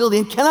possibility?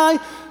 And can I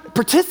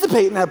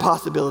participate in that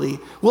possibility?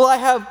 Will I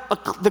have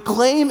the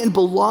claim in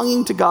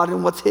belonging to God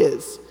and what's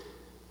his,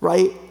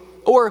 right?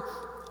 Or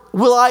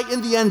will I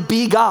in the end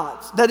be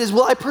God's? That is,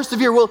 will I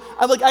persevere?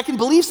 I can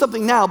believe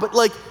something now, but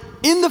like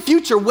in the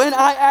future when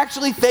I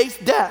actually face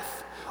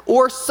death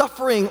or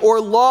suffering or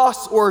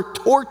loss or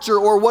torture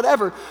or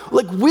whatever,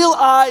 like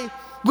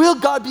will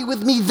God be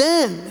with me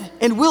then?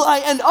 And will I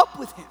end up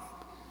with him?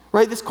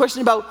 Right? This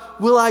question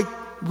about will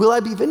I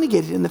be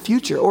vindicated in the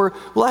future? Or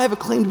will I have a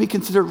claim to be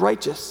considered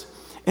righteous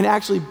and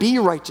actually be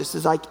righteous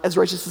as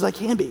righteous as I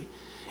can be?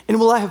 And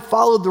will I have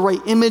followed the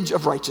right image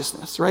of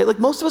righteousness, right? Like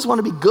most of us want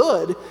to be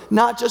good,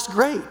 not just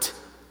great.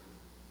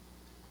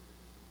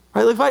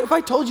 Right? Like if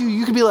I told you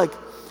you could be like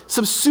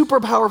some super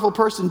powerful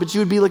person, but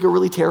you would be like a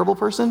really terrible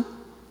person,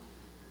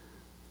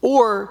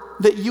 or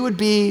that you would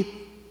be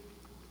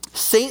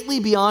saintly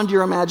beyond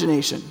your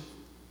imagination,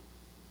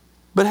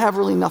 but have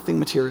really nothing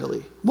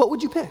materially, what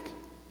would you pick?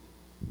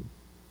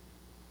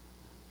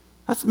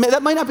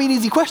 That might not be an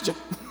easy question.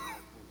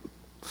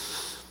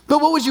 But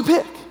what would you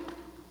pick?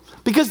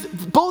 Because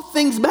both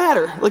things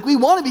matter. Like we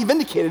want to be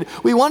vindicated.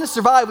 We want to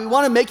survive. We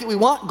want to make it. We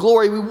want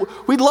glory.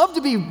 We'd love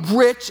to be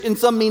rich in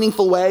some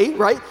meaningful way,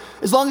 right?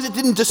 As long as it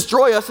didn't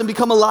destroy us and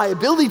become a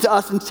liability to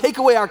us and take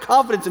away our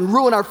confidence and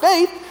ruin our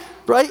faith,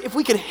 right? If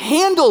we could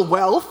handle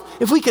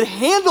wealth, if we could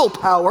handle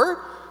power,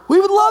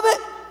 we would love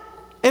it.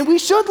 And we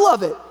should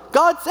love it.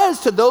 God says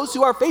to those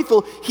who are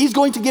faithful, he's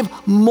going to give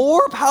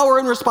more power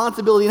and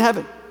responsibility in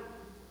heaven.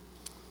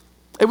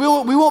 And we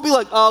won't be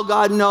like, oh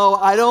God, no,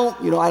 I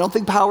don't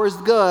think power is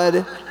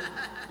good.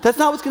 That's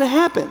not what's going to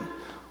happen.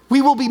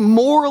 We will be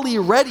morally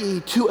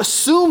ready to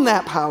assume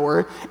that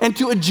power and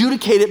to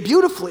adjudicate it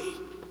beautifully.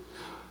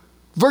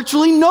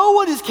 Virtually no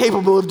one is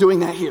capable of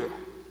doing that here.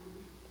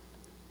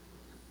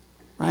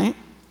 Right?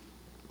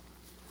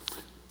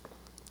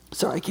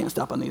 Sorry, I can't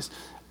stop on these.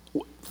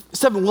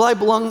 7, will I have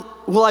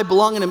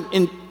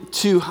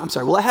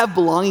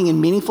belonging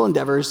in meaningful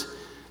endeavors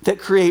that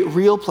create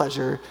real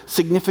pleasure,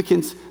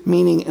 significance,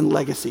 meaning, and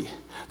legacy?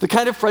 The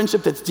kind of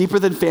friendship that's deeper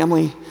than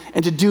family,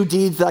 and to do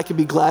deeds that I can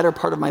be glad are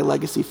part of my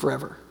legacy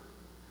forever.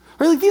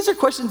 Right? Like, these are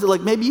questions that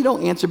like maybe you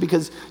don't answer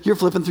because you're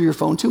flipping through your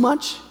phone too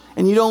much,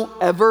 and you don't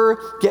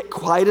ever get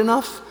quiet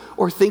enough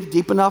or think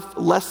deep enough,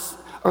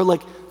 or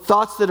like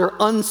thoughts that are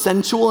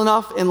unsensual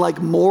enough and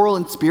like moral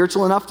and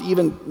spiritual enough to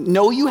even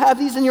know you have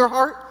these in your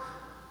heart.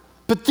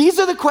 But these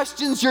are the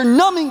questions you're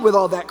numbing with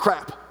all that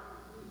crap.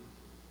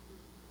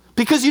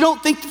 Because you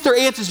don't think that there are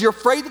answers. You're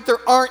afraid that there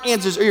aren't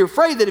answers, or you're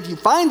afraid that if you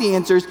find the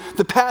answers,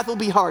 the path will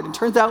be hard. And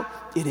turns out,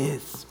 it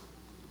is.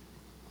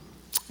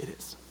 It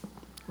is,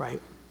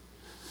 right?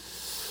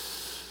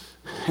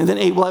 And then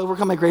 8, will I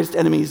overcome my greatest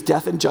enemies,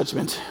 death and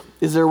judgment?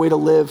 Is there a way to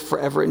live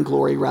forever in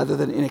glory rather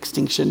than in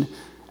extinction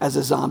as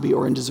a zombie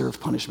or in deserved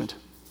punishment?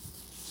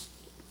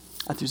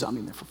 I threw zombie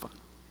in there for fun.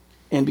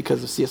 And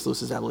because of C.S.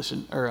 Lewis's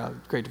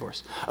Great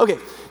Divorce. Okay,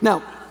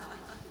 now,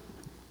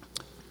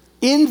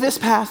 in this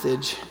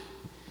passage,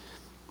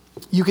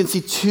 you can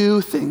see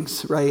 2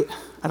 things, right?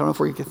 I don't know if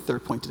we're going to get the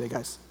third point today,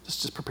 guys.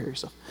 Just prepare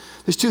yourself.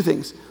 There's 2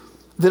 things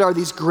that are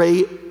these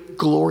great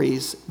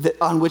glories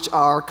on which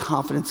our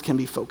confidence can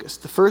be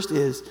focused. The first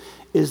is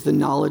the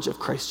knowledge of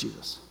Christ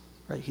Jesus,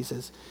 right? He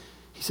says,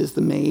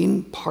 the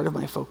main part of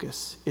my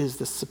focus is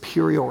the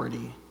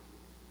superiority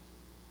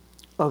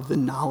of the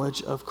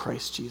knowledge of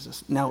Christ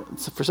Jesus. Now,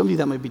 for some of you,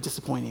 that might be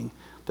disappointing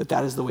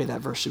that is the way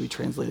that verse should be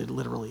translated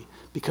literally,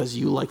 because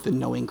you like the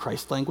knowing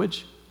Christ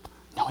language.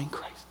 Knowing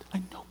Christ. I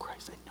know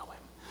Christ. I know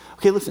him.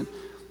 Okay, listen.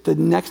 The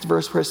next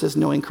verse where it says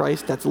knowing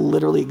Christ, that's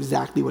literally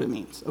exactly what it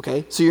means,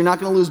 okay? So you're not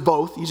going to lose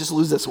both. You just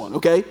lose this one,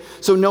 okay?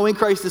 So knowing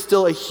Christ is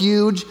still a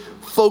huge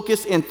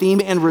focus and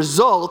theme and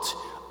result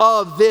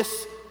of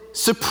this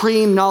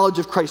supreme knowledge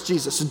of Christ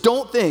Jesus. So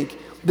don't think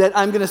that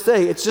I'm going to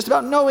say it's just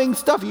about knowing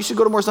stuff. You should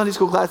go to more Sunday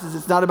school classes.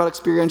 It's not about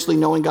experientially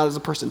knowing God as a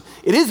person.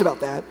 It is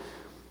about that.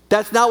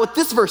 That's not what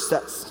this verse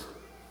says.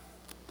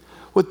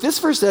 What this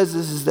verse says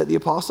is that the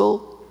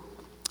apostle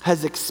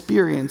has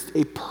experienced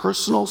a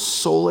personal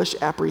soulish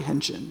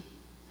apprehension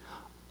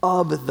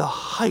of the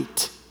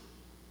height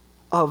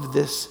of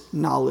this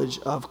knowledge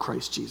of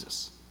Christ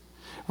Jesus.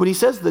 When he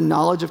says the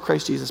knowledge of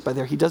Christ Jesus by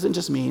there, he doesn't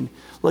just mean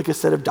like a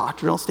set of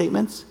doctrinal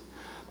statements,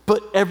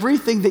 but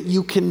everything that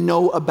you can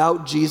know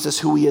about Jesus,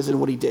 who he is and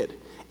what he did.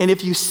 And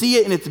if you see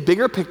it in its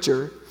bigger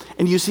picture,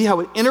 and you see how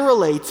it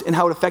interrelates and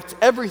how it affects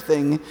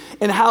everything,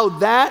 and how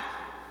that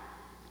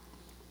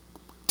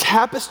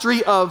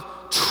tapestry of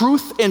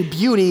truth and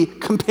beauty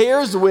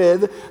compares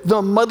with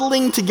the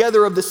muddling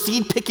together of the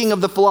seed picking of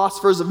the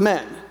philosophers of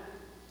men,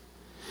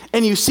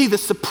 and you see the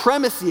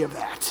supremacy of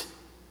that,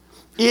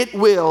 it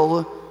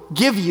will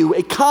give you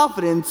a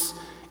confidence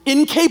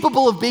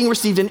incapable of being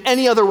received in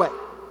any other way.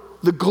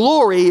 The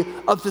glory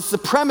of the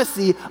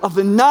supremacy of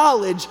the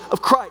knowledge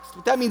of Christ.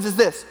 What that means is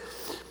this.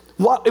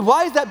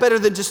 Why is that better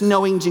than just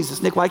knowing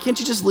Jesus? Nick, why can't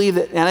you just leave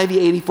it NIV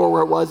 84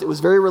 where it was? It was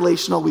very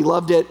relational. We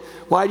loved it.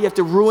 Why do you have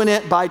to ruin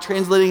it by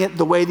translating it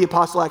the way the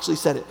apostle actually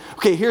said it?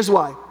 Okay, here's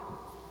why.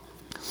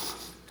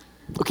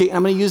 Okay,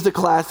 I'm going to use the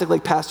classic,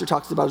 like pastor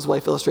talks about his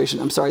wife illustration.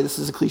 I'm sorry, this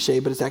is a cliche,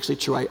 but it's actually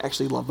true. I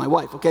actually love my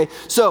wife, okay?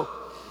 So,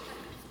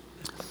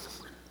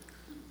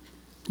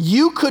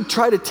 you could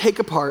try to take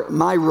apart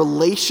my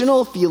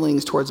relational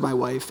feelings towards my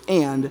wife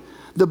and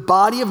the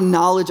body of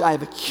knowledge I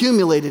have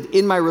accumulated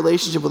in my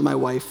relationship with my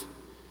wife,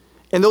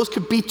 and those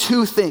could be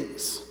 2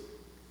 things,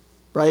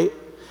 right?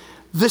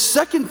 The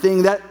second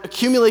thing, that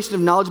accumulation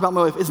of knowledge about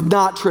my wife, is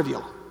not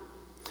trivial.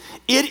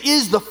 It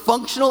is the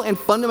functional and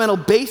fundamental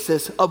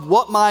basis of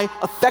what my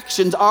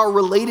affections are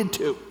related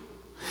to.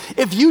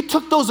 If you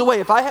took those away,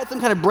 if I had some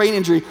kind of brain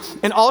injury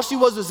and all she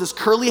was this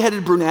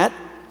curly-headed brunette,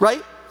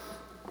 right,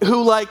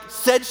 who like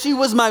said she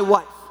was my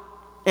wife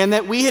and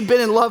that we had been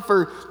in love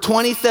for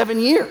 27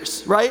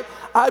 years, right,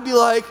 I'd be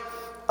like,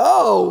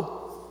 oh.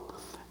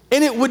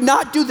 And it would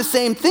not do the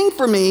same thing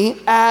for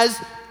me as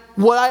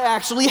what I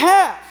actually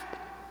have.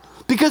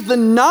 Because the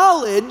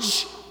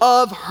knowledge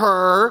of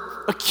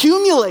her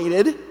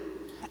accumulated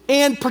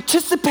and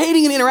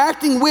participating and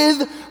interacting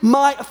with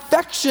my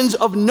affections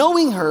of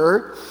knowing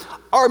her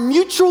are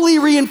mutually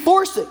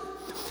reinforcing.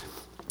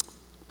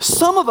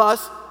 Some of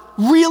us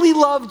really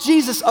love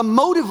Jesus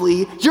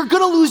emotively. You're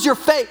going to lose your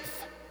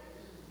faith.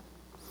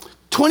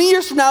 20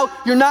 years from now,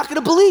 you're not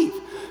going to believe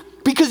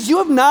because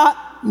you're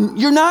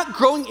not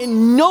growing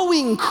in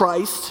knowing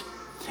Christ.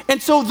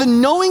 And so the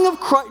knowing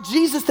of Christ,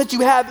 Jesus that you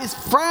have is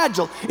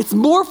fragile. It's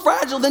more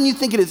fragile than you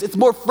think it is. It's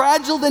more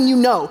fragile than you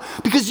know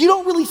because you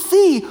don't really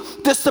see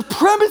the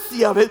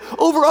supremacy of it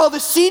over all the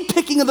seed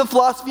picking of the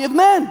philosophy of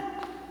men.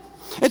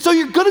 And so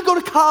you're going to go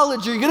to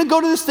college, or you're going to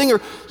go to this thing,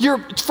 or your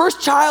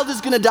first child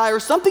is going to die, or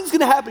something's going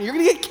to happen. You're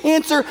going to get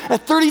cancer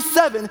at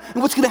 37,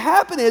 and what's going to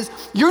happen is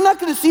you're not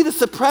going to see the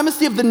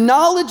supremacy of the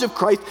knowledge of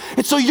Christ,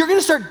 and so you're going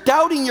to start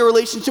doubting your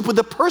relationship with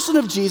the person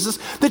of Jesus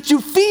that you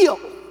feel.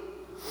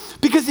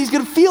 Because he's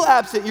going to feel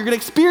absent. You're going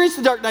to experience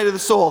the dark night of the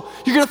soul.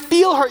 You're going to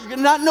feel hurt. You're going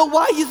to not know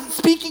why he isn't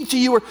speaking to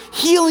you or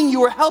healing you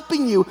or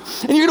helping you.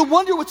 And you're going to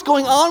wonder what's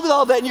going on with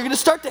all that, and you're going to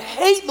start to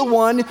hate the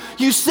one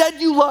you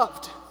said you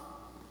loved.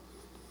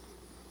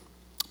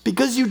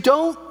 Because you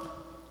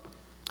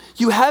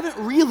haven't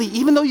really,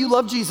 even though you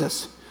love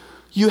Jesus,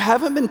 you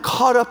haven't been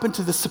caught up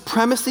into the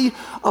supremacy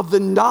of the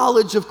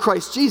knowledge of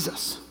Christ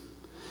Jesus.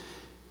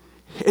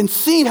 And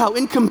seen how,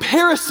 in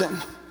comparison,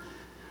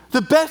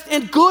 the best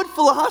and good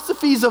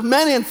philosophies of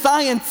men and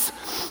science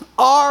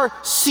are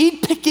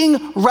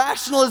seed-picking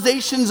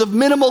rationalizations of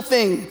minimal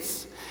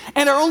things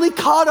and are only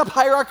caught up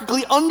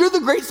hierarchically under the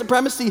great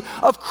supremacy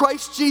of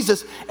Christ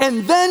Jesus.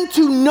 And then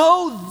to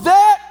know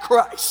that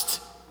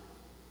Christ,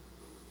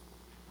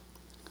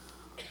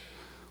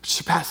 which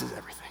surpasses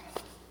everything.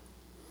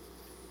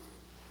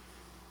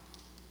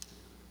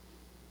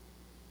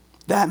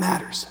 That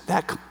matters.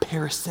 That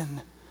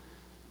comparison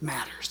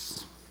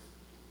matters.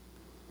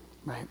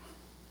 Right?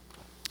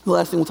 The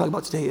last thing we'll talk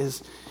about today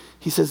is,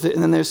 he says that,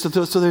 and then there's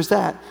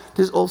that.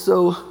 There's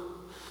also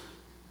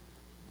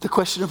the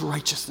question of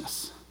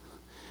righteousness.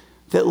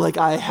 That like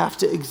I have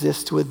to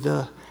exist with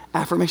the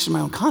affirmation of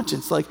my own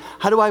conscience. Like,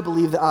 how do I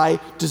believe that I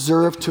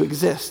deserve to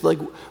exist? Like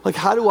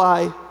how do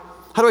I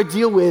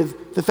deal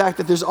with the fact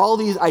that there's all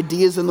these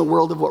ideas in the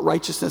world of what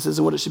righteousness is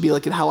and what it should be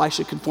like and how I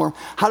should conform?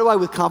 How do I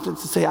with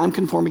confidence say I'm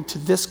conforming to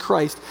this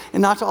Christ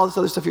and not to all this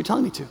other stuff you're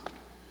telling me to?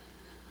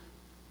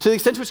 To the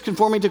extent to which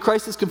conforming to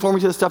Christ is conforming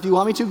to the stuff you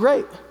want me to,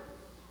 great.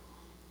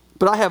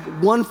 But I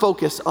have one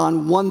focus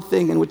on one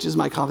thing, and which is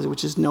my confidence,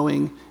 which is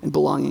knowing and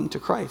belonging to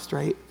Christ,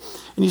 right?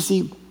 And you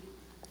see,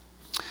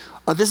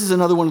 this is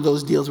another one of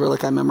those deals where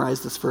like I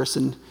memorized this verse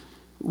and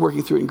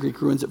working through it in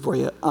Greek ruins it for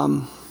you.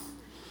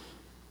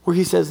 Where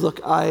he says,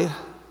 look, the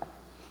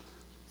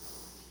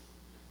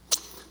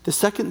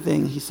second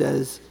thing he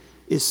says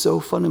is so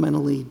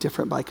fundamentally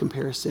different by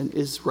comparison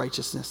is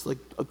righteousness, like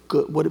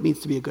what it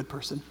means to be a good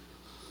person.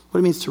 What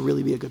it means to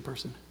really be a good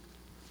person.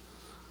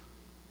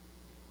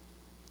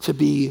 To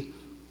be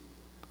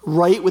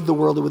right with the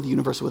world and with the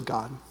universe and with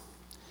God.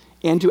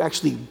 And to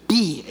actually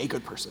be a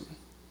good person.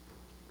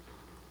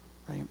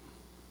 Right?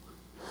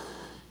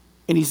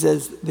 And he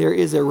says, there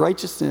is a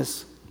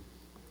righteousness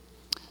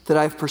that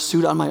I've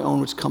pursued on my own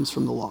which comes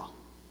from the law.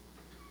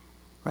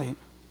 Right?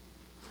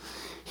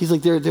 He's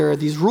like, there are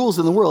these rules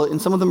in the world,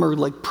 and some of them are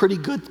like pretty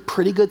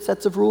good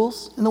sets of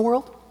rules in the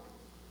world.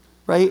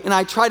 Right? And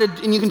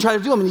you can try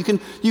to do them, and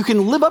you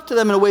can live up to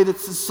them in a way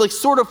that's like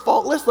sort of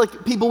faultless,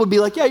 like people would be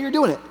like, yeah, you're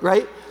doing it,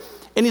 right?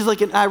 And he's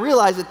like, and I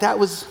realized that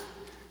was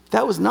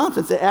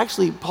nonsense. It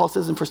actually, Paul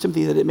says in 1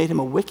 Timothy that it made him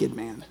a wicked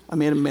man, a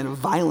man of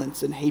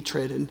violence and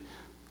hatred and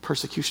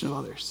persecution of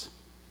others.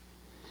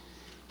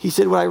 He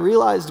said, what I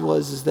realized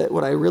is that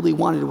what I really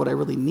wanted, what I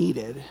really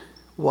needed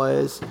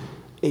was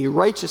a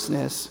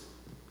righteousness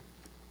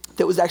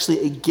that was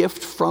actually a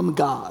gift from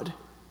God.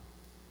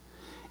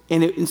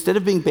 And instead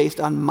of being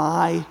based on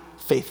my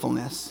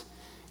faithfulness,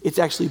 it's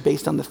actually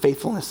based on the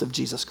faithfulness of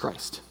Jesus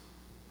Christ.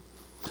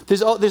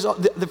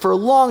 For a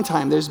long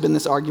time, there's been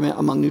this argument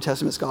among New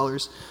Testament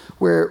scholars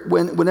where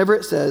whenever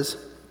it says,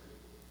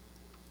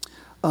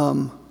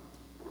 where's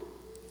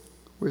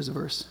the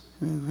verse?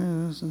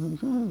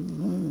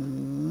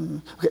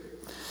 Okay.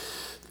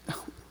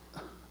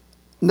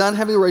 Not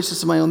having a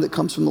righteousness of my own that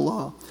comes from the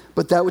law,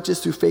 but that which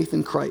is through faith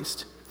in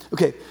Christ.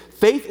 Okay,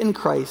 faith in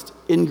Christ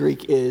in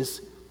Greek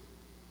is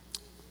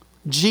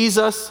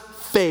Jesus,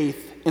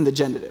 faith in the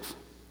genitive.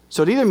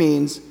 So it either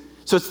means,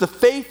 so it's the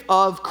faith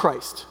of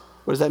Christ.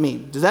 What does that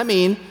mean? Does that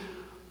mean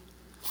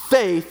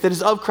faith that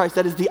is of Christ,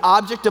 that is the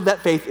object of that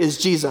faith is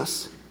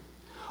Jesus?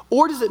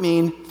 Or does it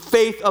mean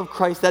faith of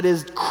Christ, that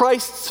is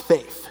Christ's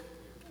faith?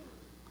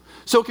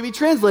 So it can be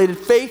translated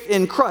faith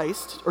in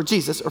Christ, or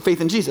Jesus, or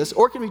faith in Jesus,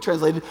 or it can be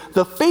translated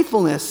the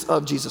faithfulness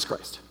of Jesus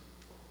Christ.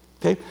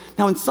 Okay?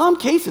 Now, in some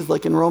cases,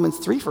 like in Romans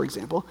 3, for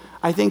example,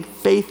 I think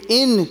faith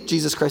in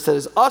Jesus Christ, that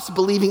is us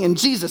believing in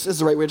Jesus, is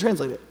the right way to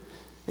translate it.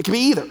 It can be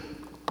either.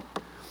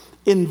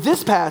 In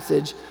this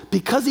passage,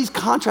 because he's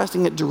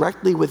contrasting it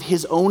directly with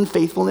his own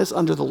faithfulness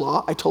under the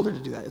law, I told her to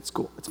do that. It's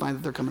cool. It's fine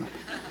that they're coming up.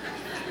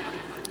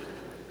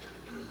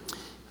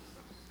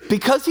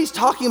 Because he's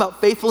talking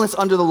about faithfulness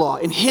under the law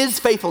and his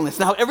faithfulness,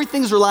 now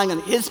everything's relying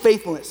on his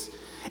faithfulness.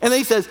 And then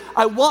he says,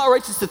 I want a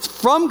righteousness that's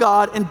from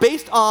God and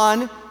based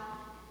on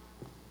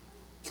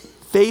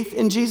faith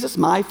in Jesus,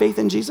 my faith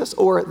in Jesus,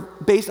 or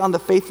based on the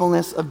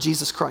faithfulness of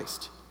Jesus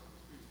Christ.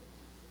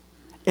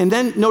 And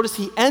then notice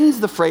he ends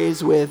the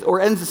phrase with,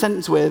 or ends the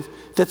sentence with,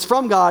 that's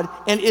from God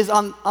and is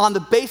on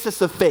the basis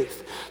of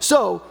faith.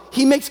 So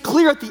he makes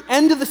clear at the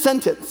end of the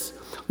sentence,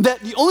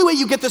 That the only way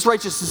you get this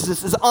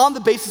righteousness is on the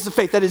basis of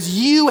faith. That is,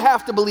 you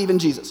have to believe in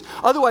Jesus.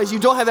 Otherwise, you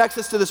don't have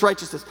access to this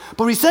righteousness.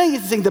 But what he's saying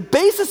is the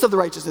basis of the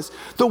righteousness,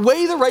 the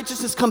way the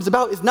righteousness comes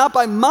about is not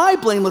by my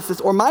blamelessness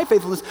or my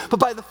faithfulness, but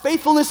by the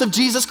faithfulness of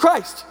Jesus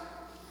Christ.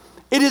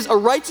 It is a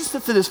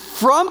righteousness that is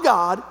from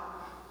God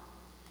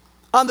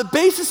on the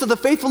basis of the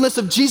faithfulness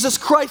of Jesus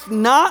Christ,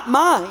 not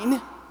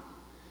mine,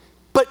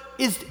 but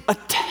is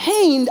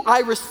attained, I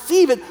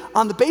receive it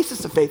on the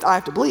basis of faith. I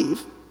have to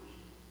believe.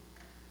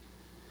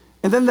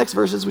 And then the next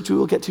verses, which we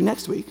will get to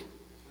next week,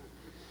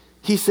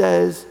 he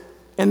says,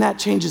 and that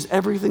changes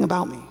everything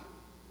about me,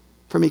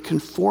 for me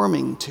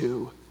conforming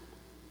to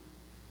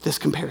this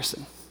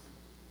comparison.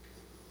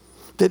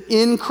 That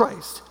in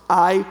Christ,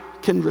 I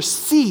can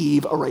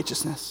receive a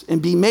righteousness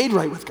and be made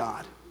right with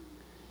God.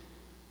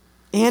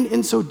 And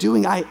in so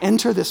doing, I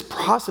enter this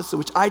process in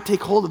which I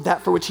take hold of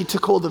that for which he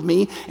took hold of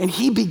me, and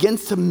he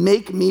begins to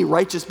make me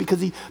righteous because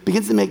he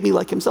begins to make me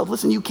like himself.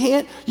 Listen, you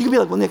can be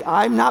like, well, Nick,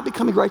 I'm not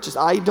becoming righteous.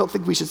 I don't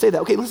think we should say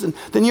that. Okay, listen,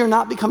 then you're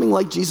not becoming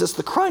like Jesus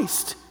the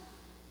Christ,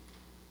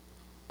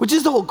 which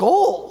is the whole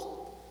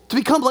goal, to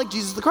become like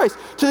Jesus the Christ.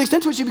 To the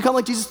extent to which you become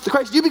like Jesus the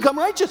Christ, you become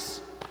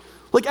righteous,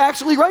 like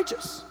actually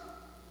righteous.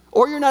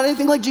 Or you're not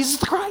anything like Jesus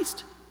the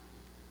Christ.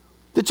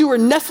 The two are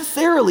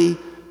necessarily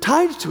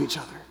tied to each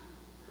other.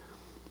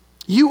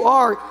 You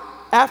are,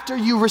 after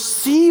you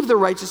receive the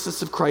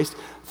righteousness of Christ,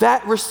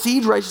 that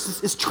received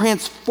righteousness is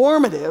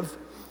transformative.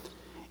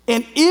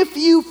 And if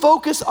you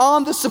focus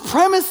on the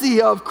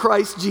supremacy of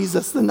Christ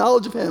Jesus, the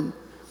knowledge of him,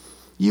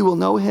 you will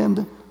know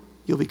him,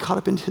 you'll be caught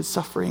up into his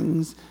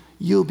sufferings,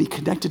 you'll be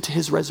connected to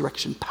his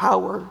resurrection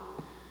power,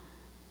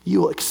 you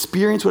will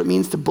experience what it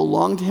means to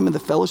belong to him in the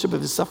fellowship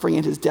of his suffering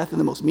and his death in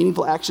the most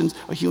meaningful actions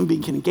a human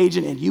being can engage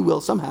in, and you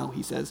will somehow,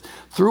 he says,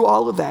 through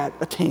all of that,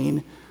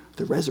 attain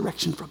the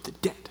resurrection from the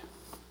dead.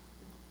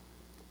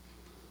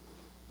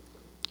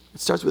 It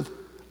starts with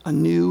a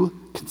new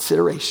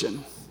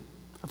consideration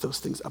of those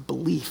things, a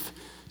belief,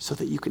 so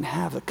that you can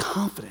have the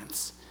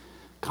confidence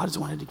God has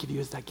wanted to give you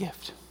as that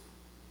gift.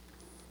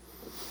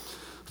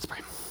 Let's pray.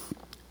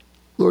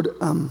 Lord,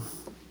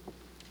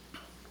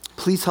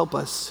 please help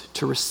us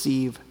to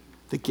receive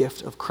the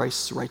gift of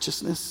Christ's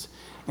righteousness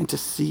and to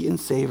see and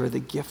savor the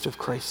gift of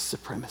Christ's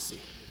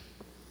supremacy,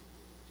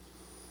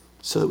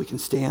 so that we can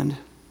stand,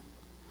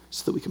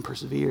 so that we can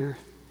persevere,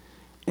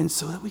 and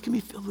so that we can be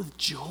filled with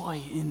joy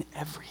in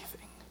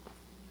everything.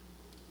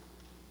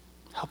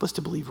 Help us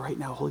to believe right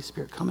now. Holy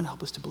Spirit, come and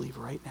help us to believe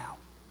right now.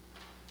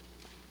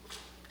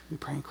 We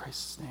pray in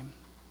Christ's name.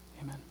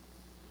 Amen.